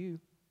ask you,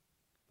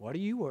 what do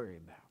you worry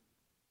about?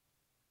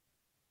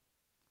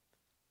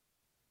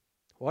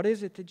 What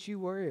is it that you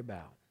worry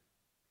about?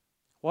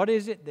 What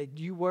is it that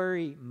you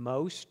worry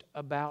most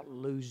about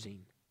losing?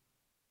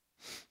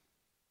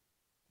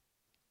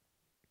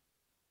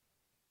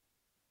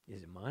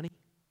 Is it money?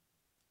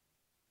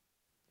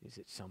 Is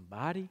it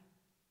somebody?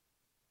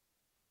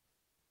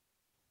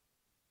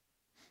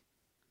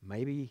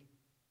 Maybe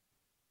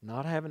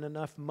not having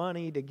enough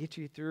money to get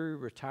you through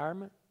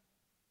retirement?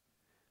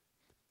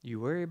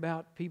 You worry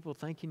about people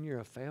thinking you're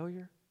a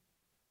failure?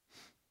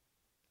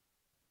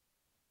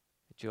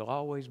 That you'll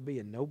always be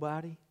a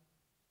nobody?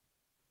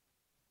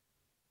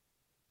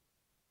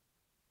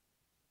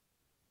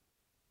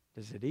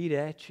 Does it eat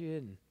at you?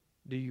 And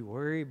do you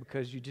worry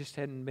because you just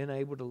hadn't been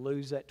able to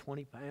lose that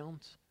 20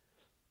 pounds?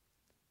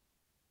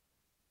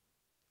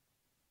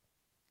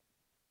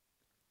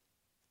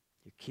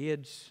 Your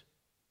kids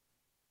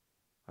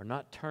are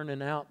not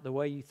turning out the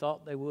way you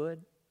thought they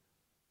would?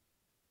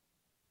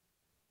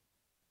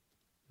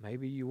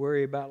 Maybe you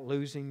worry about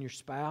losing your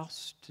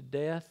spouse to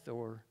death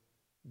or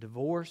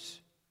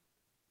divorce.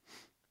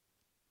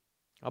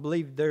 I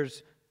believe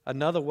there's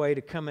another way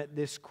to come at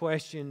this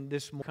question,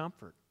 this more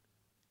comfort.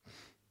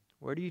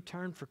 Where do you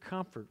turn for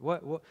comfort?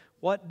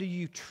 What do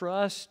you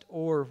trust,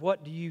 or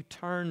what do you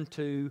turn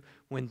to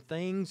when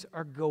things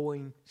are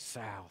going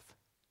south?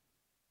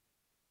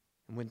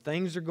 And when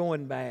things are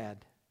going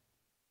bad?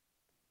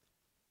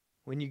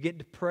 When you get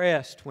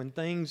depressed, when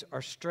things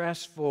are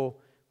stressful,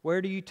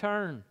 where do you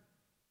turn?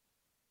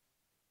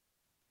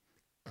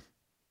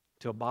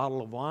 To a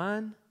bottle of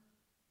wine?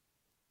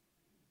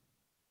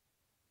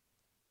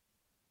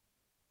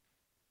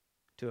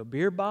 To a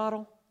beer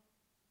bottle?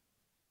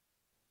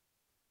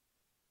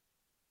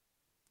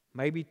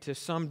 Maybe to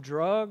some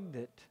drug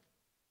that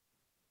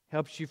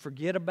helps you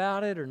forget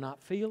about it or not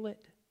feel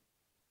it?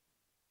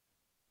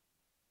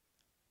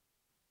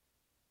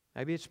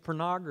 Maybe it's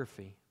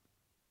pornography.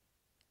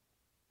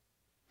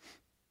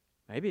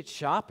 Maybe it's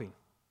shopping.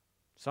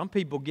 Some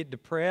people get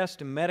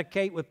depressed and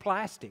medicate with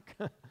plastic.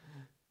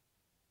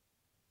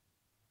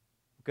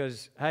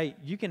 Because, hey,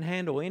 you can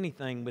handle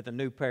anything with a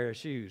new pair of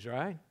shoes,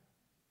 right?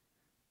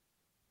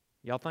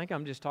 Y'all think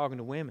I'm just talking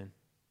to women?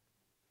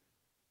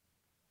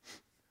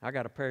 I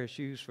got a pair of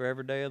shoes for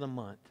every day of the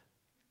month.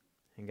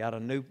 And got a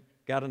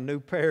new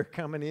pair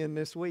coming in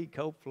this week,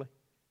 hopefully.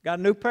 Got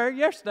a new pair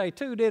yesterday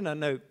too, didn't I,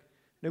 Nuke?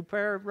 New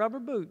pair of rubber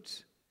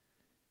boots.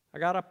 I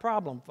got a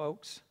problem,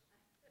 folks.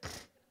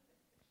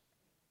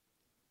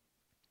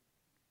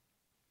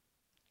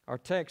 Our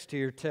text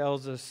here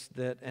tells us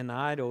that an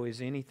idol is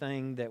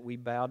anything that we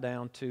bow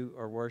down to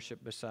or worship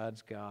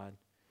besides God.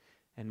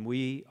 And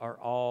we are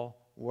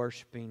all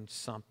worshiping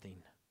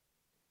something.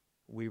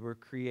 We were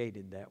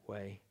created that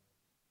way.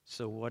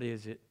 So what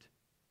is it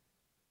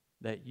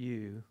that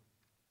you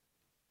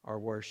are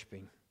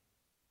worshiping?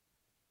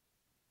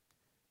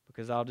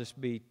 Because I'll just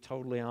be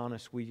totally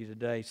honest with you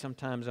today.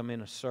 Sometimes I'm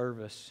in a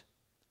service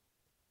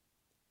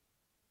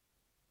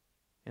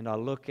and I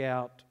look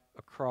out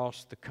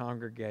across the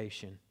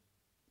congregation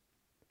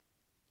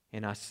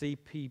and I see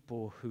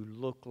people who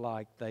look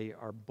like they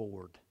are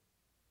bored.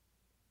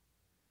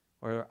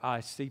 Or I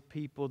see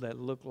people that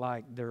look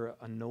like they're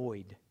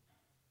annoyed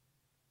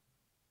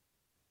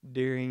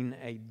during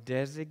a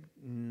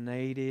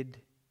designated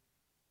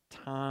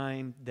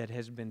time that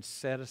has been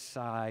set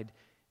aside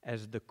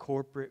as the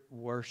corporate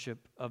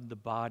worship of the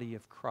body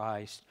of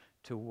Christ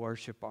to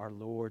worship our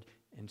Lord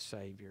and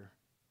Savior.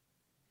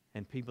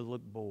 And people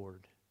look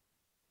bored.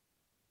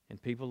 And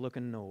people look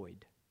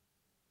annoyed.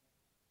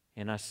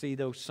 And I see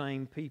those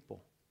same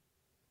people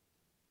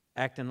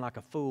acting like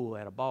a fool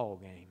at a ball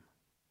game.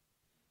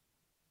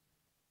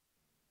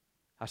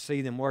 I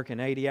see them working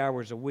 80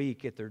 hours a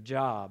week at their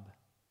job.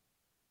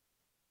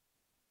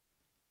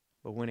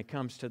 But when it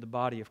comes to the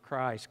body of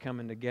Christ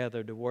coming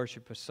together to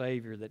worship a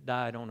Savior that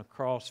died on a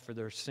cross for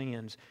their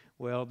sins,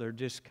 well, they're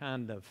just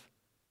kind of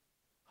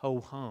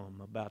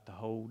ho-hum about the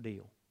whole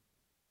deal.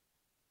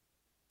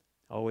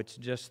 Oh, it's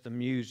just the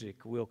music.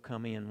 We'll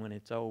come in when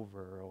it's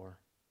over. Or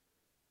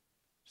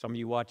some of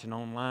you watching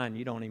online,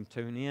 you don't even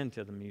tune in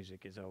till the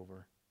music is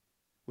over.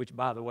 Which,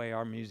 by the way,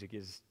 our music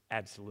is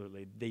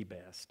absolutely the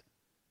best.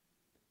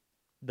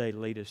 They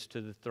lead us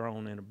to the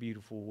throne in a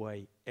beautiful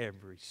way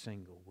every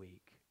single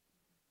week.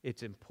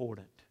 It's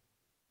important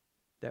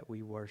that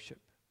we worship.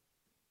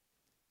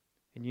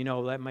 And you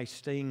know, that may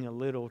sting a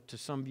little to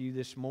some of you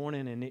this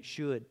morning, and it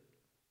should.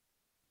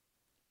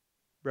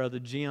 Brother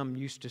Jim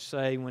used to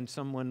say, when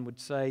someone would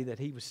say that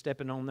he was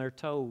stepping on their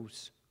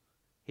toes,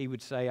 he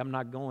would say, I'm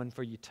not going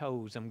for your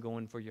toes, I'm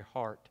going for your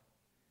heart.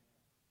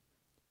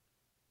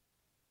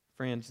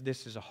 Friends,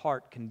 this is a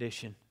heart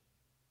condition.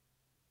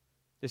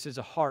 This is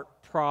a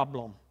heart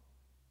problem.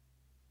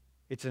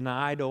 It's an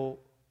idol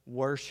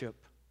worship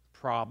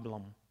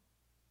problem.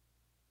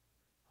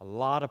 A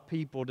lot of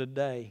people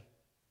today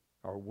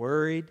are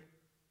worried,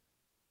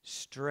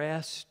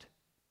 stressed,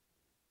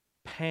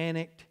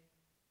 panicked,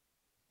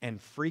 and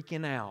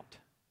freaking out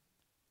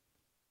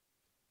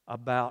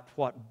about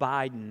what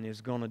Biden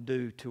is going to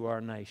do to our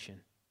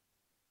nation.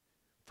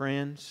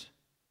 Friends,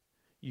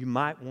 you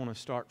might want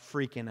to start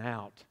freaking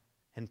out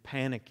and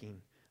panicking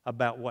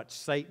about what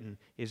Satan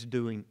is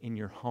doing in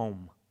your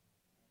home.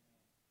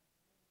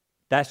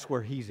 That's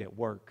where he's at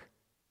work.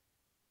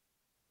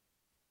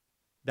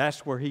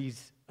 That's where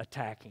he's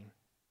attacking.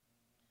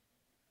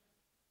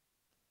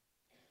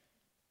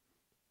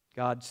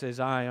 God says,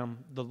 I am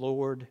the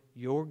Lord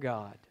your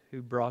God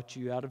who brought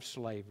you out of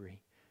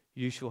slavery.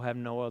 You shall have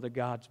no other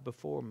gods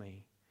before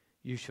me.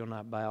 You shall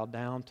not bow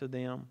down to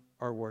them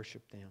or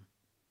worship them.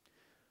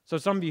 So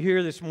some of you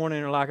here this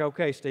morning are like,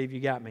 okay, Steve, you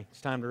got me.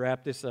 It's time to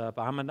wrap this up.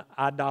 I'm an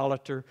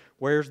idolater.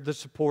 Where's the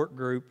support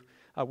group?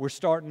 We're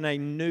starting a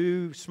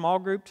new small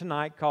group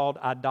tonight called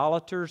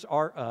Idolaters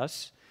Are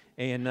Us.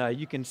 And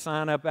you can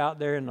sign up out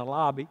there in the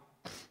lobby.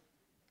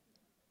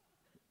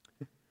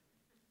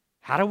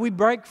 How do we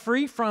break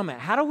free from it?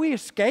 How do we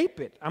escape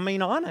it? I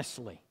mean,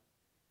 honestly,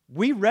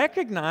 we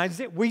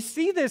recognize it. We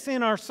see this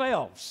in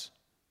ourselves.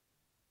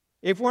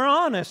 If we're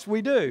honest,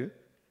 we do.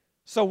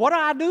 So what do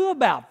I do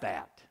about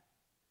that?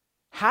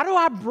 How do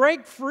I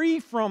break free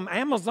from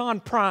Amazon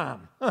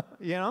Prime?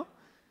 You know,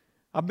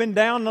 I've been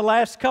down the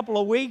last couple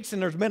of weeks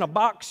and there's been a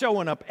box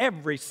showing up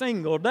every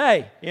single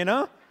day, you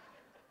know.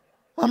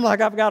 I'm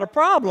like, I've got a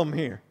problem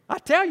here. I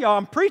tell y'all,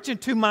 I'm preaching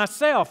to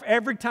myself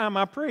every time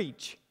I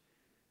preach.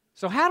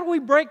 So how do we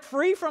break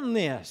free from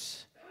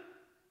this?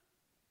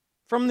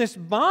 From this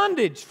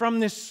bondage, from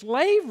this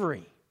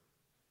slavery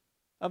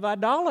of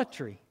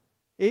idolatry?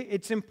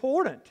 It's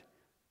important.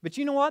 But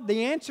you know what?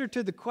 The answer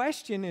to the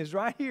question is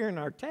right here in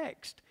our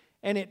text.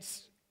 And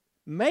it's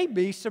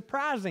maybe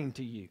surprising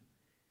to you.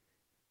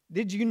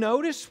 Did you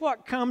notice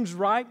what comes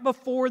right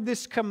before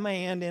this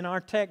command in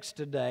our text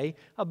today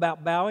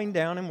about bowing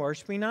down and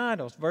worshiping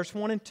idols? Verse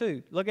 1 and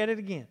 2. Look at it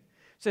again. It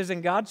says,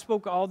 "And God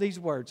spoke all these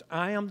words,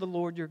 I am the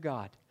Lord your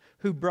God,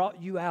 who brought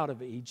you out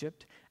of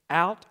Egypt,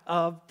 out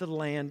of the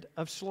land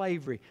of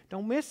slavery."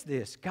 Don't miss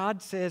this.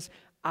 God says,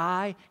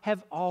 I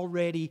have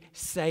already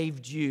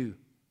saved you.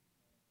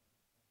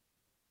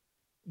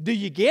 Do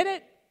you get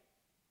it?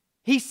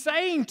 He's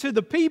saying to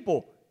the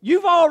people,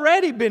 you've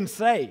already been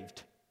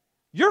saved.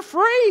 You're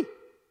free.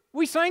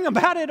 We sang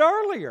about it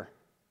earlier.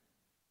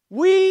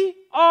 We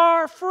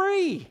are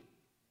free.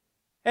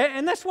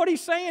 And that's what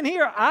he's saying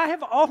here. I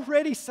have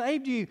already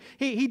saved you.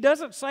 He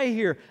doesn't say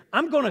here,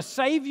 I'm going to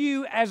save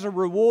you as a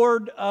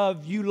reward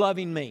of you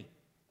loving me.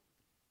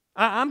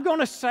 I'm going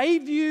to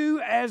save you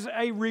as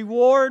a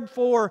reward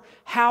for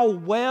how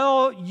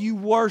well you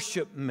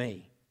worship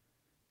me.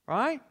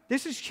 Right?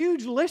 This is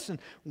huge. Listen,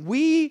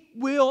 we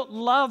will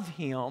love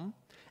Him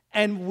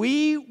and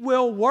we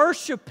will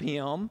worship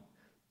Him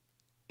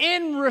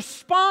in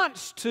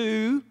response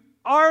to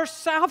our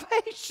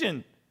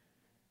salvation.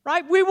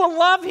 Right? We will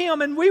love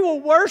Him and we will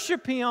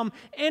worship Him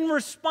in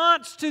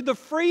response to the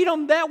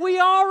freedom that we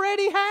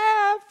already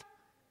have.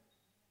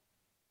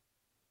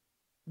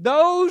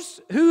 Those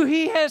who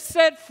He has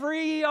set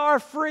free are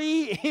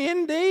free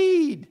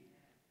indeed.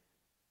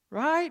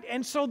 Right?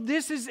 And so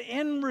this is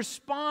in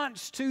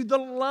response to the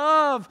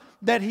love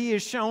that He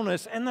has shown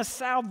us and the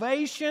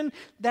salvation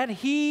that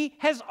He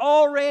has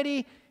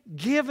already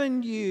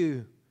given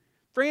you.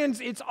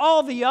 Friends, it's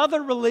all the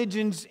other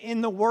religions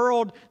in the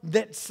world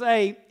that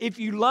say if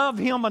you love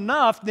Him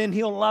enough, then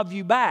He'll love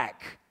you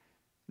back.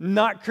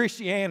 Not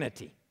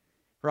Christianity.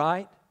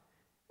 Right?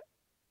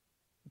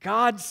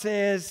 God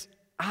says,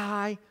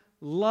 I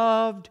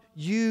loved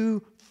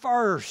you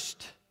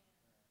first.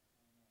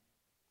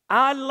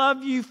 I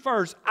love you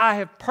first. I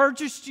have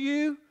purchased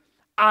you.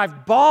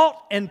 I've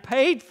bought and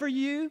paid for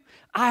you.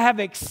 I have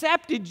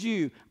accepted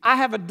you. I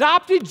have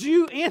adopted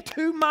you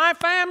into my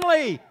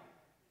family.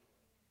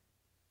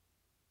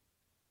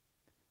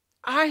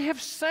 I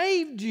have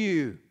saved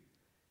you.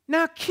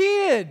 Now,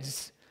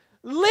 kids,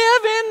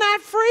 live in that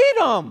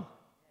freedom.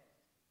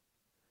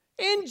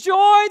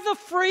 Enjoy the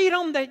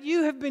freedom that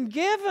you have been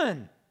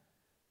given.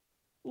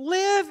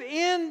 Live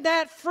in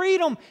that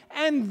freedom.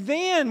 And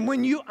then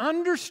when you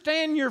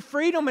understand your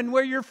freedom and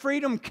where your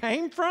freedom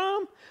came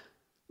from,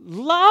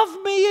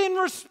 love me in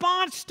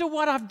response to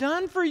what I've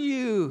done for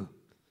you.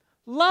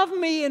 Love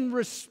me in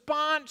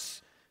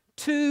response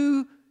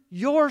to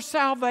your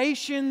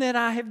salvation that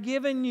I have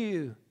given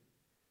you.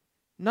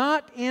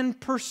 Not in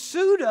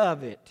pursuit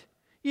of it.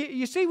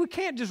 You see, we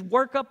can't just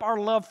work up our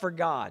love for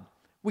God.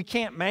 We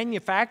can't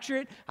manufacture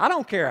it. I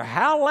don't care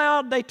how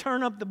loud they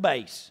turn up the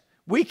bass.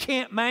 We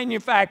can't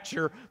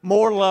manufacture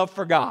more love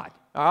for God,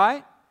 all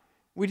right?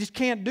 We just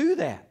can't do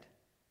that.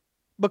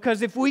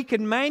 Because if we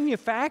could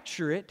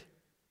manufacture it,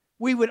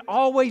 we would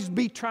always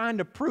be trying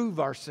to prove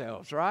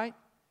ourselves, right?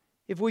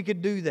 If we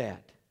could do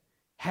that.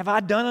 Have I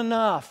done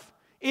enough?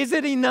 Is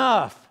it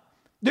enough?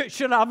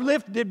 Should I have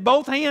lifted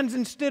both hands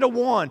instead of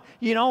one?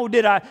 You know,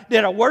 did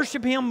I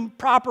worship Him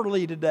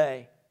properly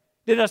today?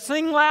 Did I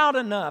sing loud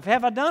enough?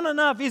 Have I done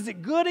enough? Is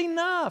it good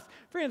enough?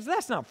 Friends,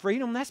 that's not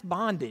freedom, that's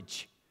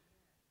bondage.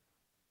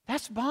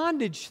 That's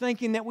bondage,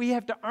 thinking that we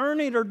have to earn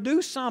it or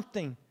do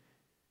something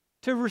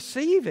to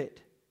receive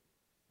it.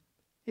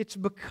 It's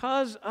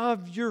because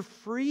of your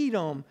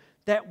freedom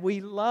that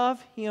we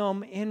love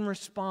Him in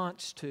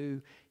response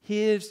to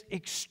His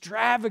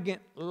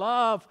extravagant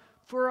love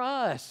for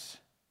us.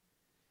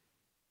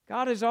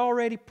 God has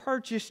already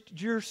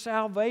purchased your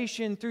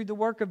salvation through the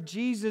work of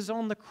Jesus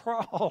on the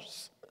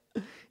cross.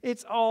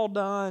 It's all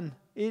done.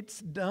 It's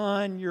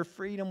done. Your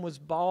freedom was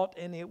bought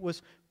and it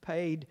was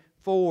paid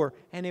for.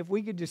 And if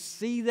we could just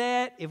see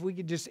that, if we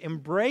could just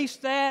embrace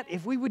that,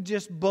 if we would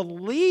just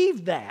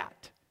believe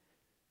that,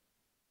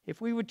 if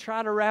we would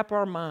try to wrap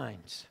our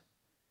minds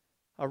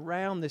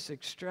around this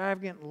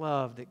extravagant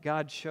love that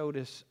God showed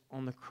us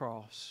on the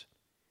cross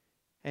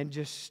and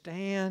just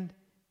stand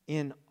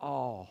in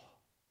awe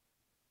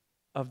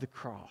of the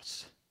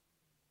cross,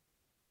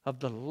 of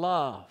the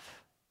love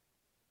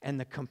and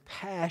the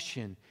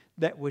compassion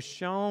that was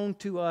shown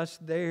to us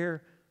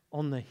there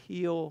on the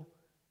hill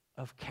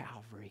of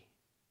Calvary.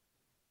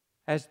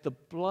 As the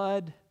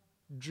blood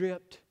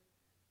dripped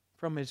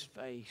from His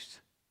face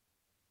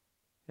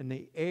and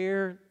the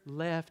air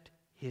left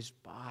His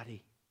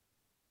body,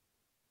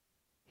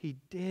 He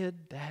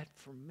did that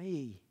for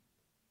me.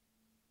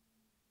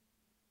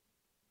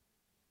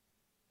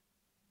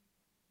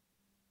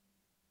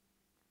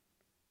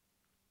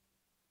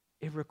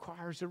 It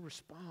requires a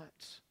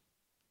response.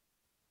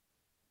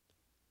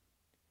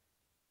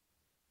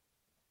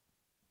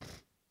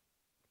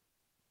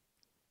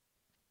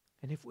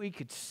 And if we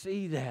could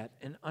see that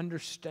and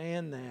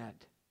understand that,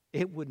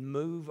 it would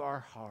move our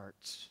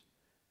hearts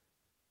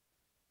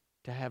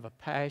to have a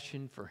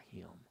passion for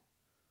Him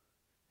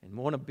and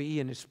want to be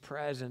in His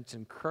presence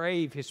and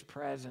crave His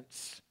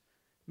presence.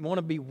 We want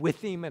to be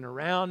with Him and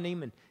around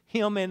Him and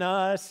Him in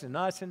us and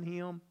us in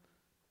Him.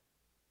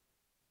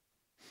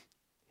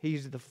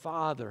 He's the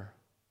Father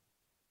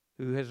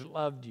who has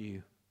loved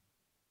you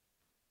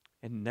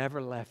and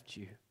never left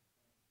you.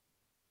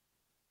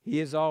 He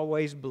has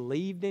always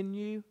believed in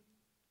you,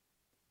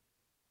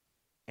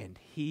 and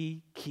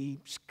He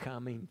keeps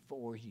coming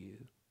for you.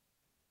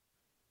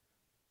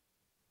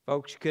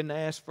 Folks, you couldn't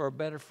ask for a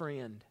better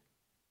friend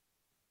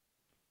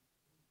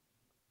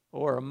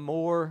or a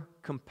more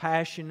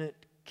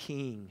compassionate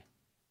King.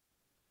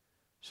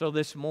 So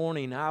this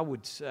morning, I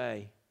would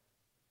say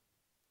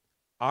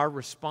our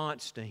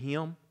response to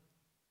Him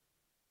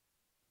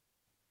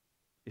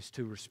is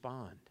to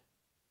respond.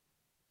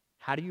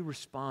 How do you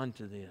respond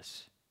to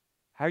this?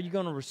 How are you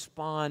going to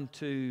respond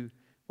to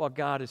what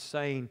God is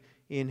saying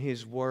in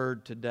His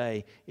Word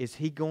today? Is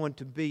He going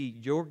to be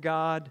your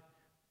God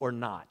or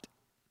not?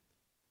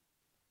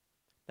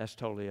 That's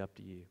totally up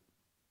to you.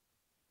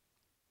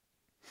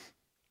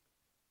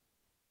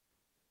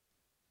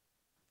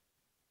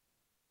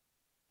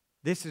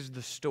 This is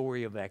the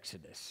story of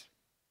Exodus.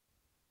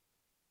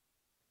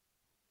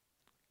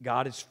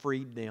 God has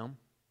freed them.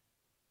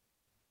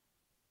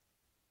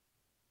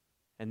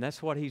 And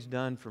that's what He's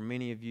done for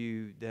many of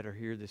you that are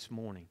here this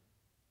morning.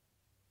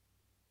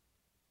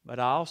 But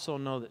I also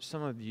know that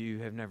some of you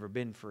have never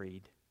been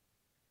freed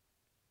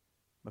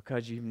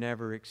because you've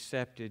never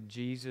accepted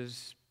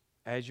Jesus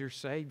as your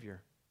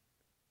Savior.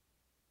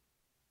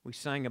 We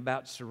sang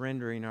about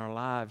surrendering our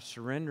lives.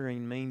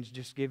 Surrendering means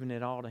just giving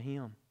it all to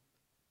Him.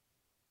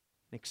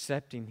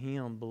 Accepting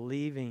Him,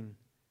 believing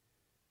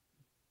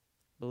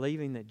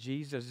that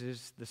Jesus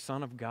is the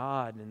Son of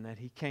God and that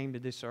He came to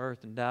this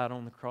earth and died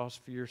on the cross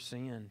for your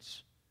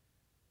sins.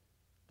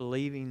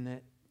 Believing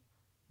that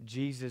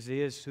Jesus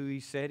is who He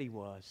said He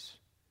was.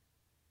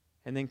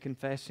 And then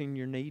confessing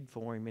your need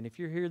for Him. And if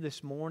you're here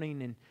this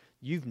morning and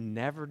you've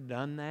never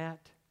done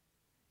that,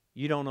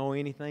 you don't know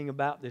anything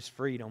about this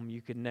freedom.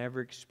 You could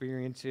never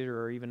experience it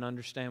or even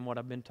understand what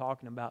I've been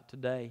talking about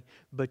today.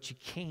 But you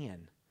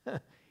can.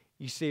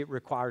 You see, it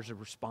requires a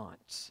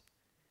response.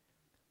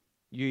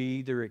 You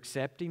either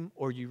accept Him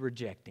or you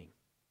reject Him.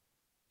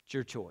 It's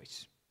your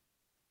choice.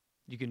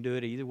 You can do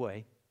it either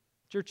way.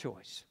 It's your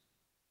choice.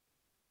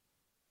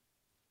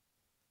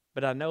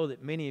 But I know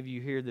that many of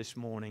you here this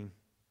morning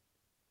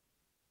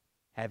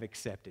have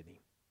accepted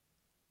Him.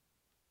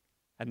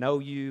 I know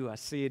you. I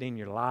see it in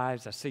your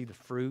lives. I see the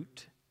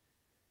fruit.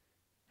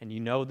 And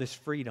you know this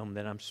freedom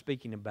that I'm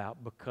speaking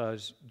about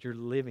because you're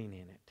living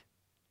in it.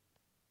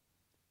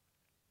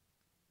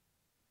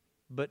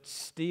 But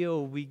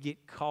still we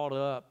get caught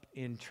up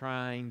in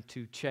trying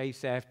to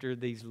chase after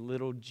these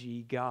little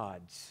g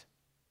gods.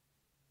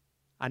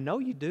 I know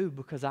you do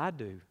because I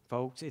do,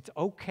 folks. It's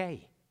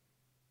okay.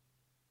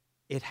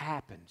 It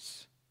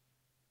happens.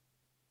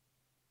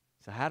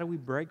 So how do we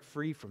break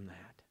free from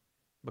that?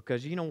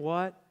 Because you know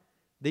what?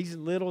 These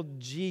little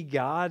g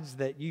gods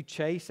that you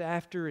chase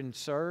after and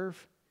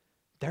serve,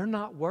 they're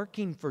not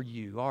working for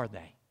you, are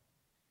they?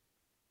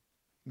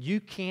 You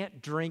can't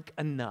drink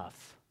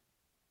enough.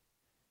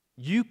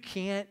 You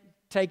can't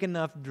take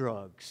enough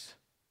drugs.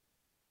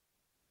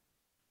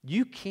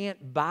 You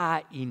can't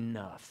buy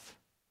enough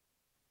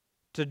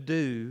to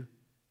do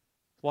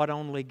what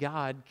only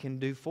God can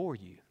do for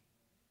you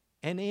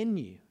and in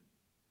you.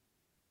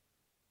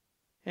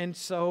 And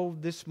so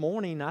this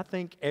morning, I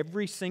think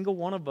every single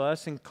one of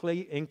us,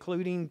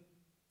 including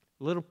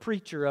little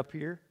preacher up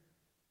here,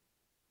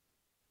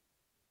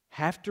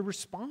 have to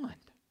respond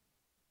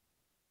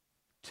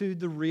to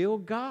the real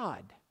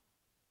God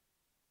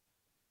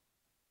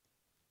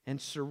and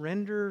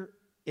surrender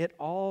it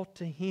all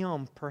to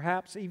Him,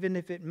 perhaps even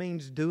if it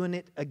means doing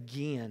it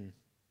again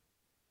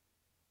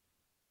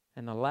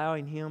and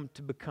allowing Him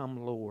to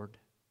become Lord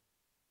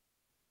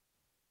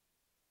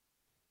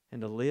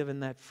and to live in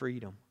that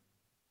freedom.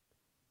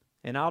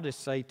 And I'll just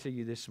say to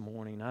you this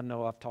morning, I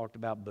know I've talked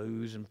about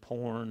booze and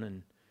porn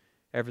and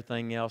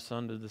everything else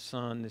under the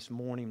sun this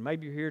morning.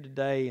 Maybe you're here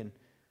today and,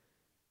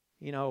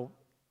 you know,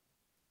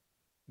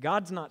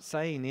 God's not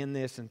saying in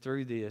this and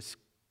through this,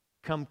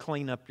 come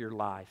clean up your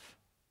life.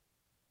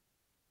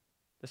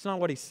 That's not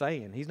what He's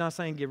saying. He's not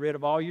saying get rid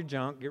of all your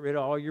junk, get rid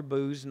of all your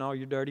booze and all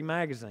your dirty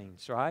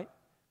magazines, right?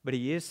 But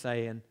He is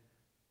saying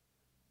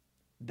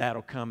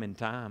that'll come in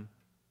time.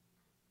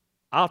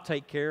 I'll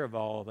take care of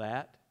all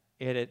that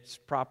at its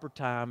proper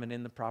time and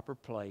in the proper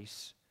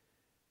place.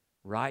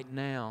 Right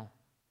now,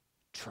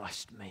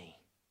 trust me.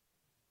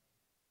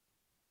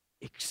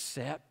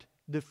 Accept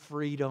the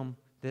freedom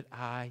that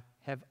I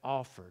have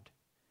offered.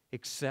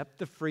 Accept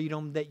the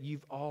freedom that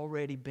you've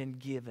already been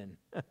given.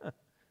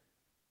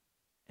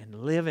 And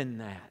live in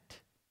that.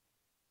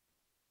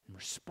 And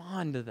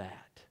respond to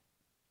that.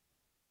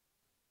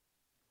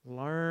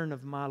 Learn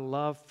of my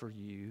love for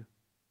you,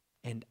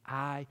 and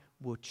I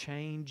will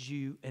change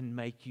you and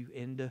make you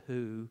into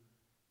who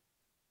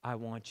I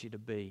want you to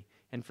be.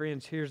 And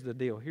friends, here's the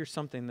deal. Here's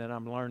something that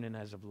I'm learning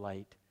as of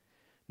late.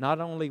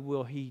 Not only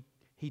will He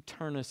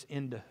turn us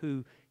into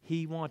who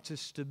He wants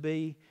us to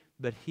be,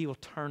 but He'll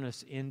turn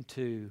us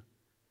into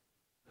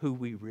who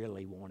we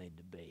really wanted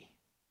to be.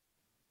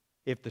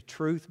 If the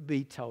truth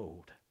be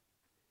told,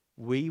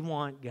 we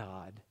want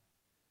God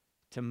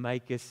to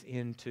make us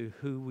into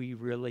who we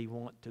really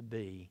want to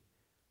be.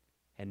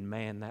 And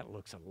man, that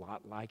looks a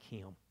lot like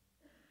Him.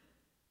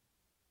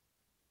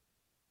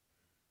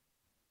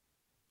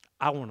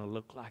 I want to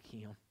look like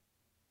Him.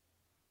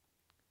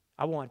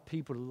 I want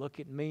people to look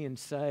at me and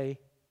say,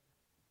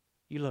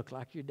 you look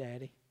like your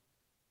daddy.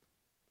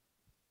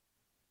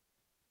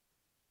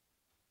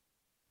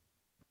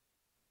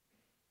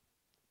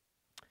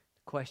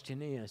 The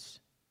question is,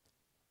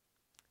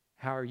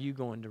 how are you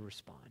going to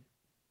respond?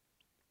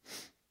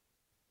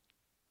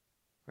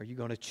 Are you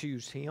going to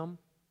choose Him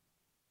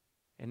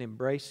and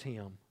embrace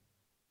Him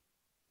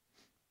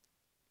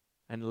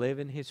and live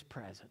in His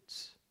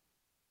presence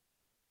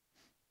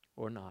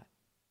or not?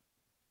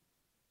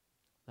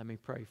 Let me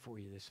pray for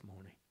you this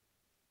morning.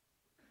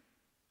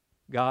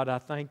 God, I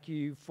thank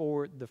you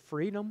for the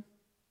freedom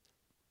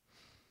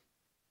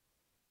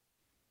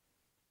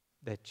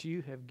that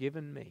you have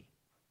given me.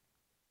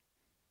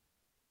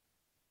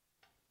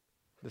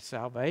 The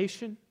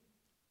salvation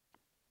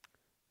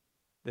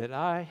that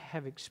I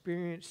have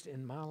experienced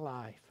in my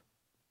life.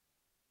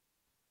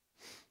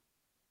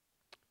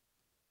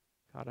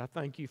 God, I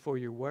thank you for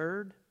your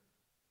word.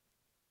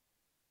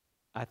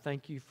 I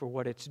thank you for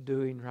what it's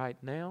doing right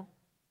now.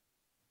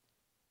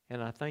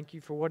 And I thank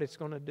you for what it's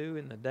going to do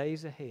in the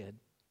days ahead.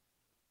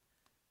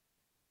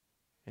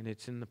 And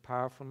it's in the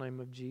powerful name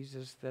of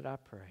Jesus that I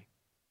pray.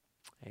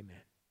 Amen.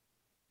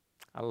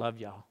 I love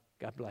y'all.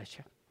 God bless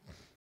you.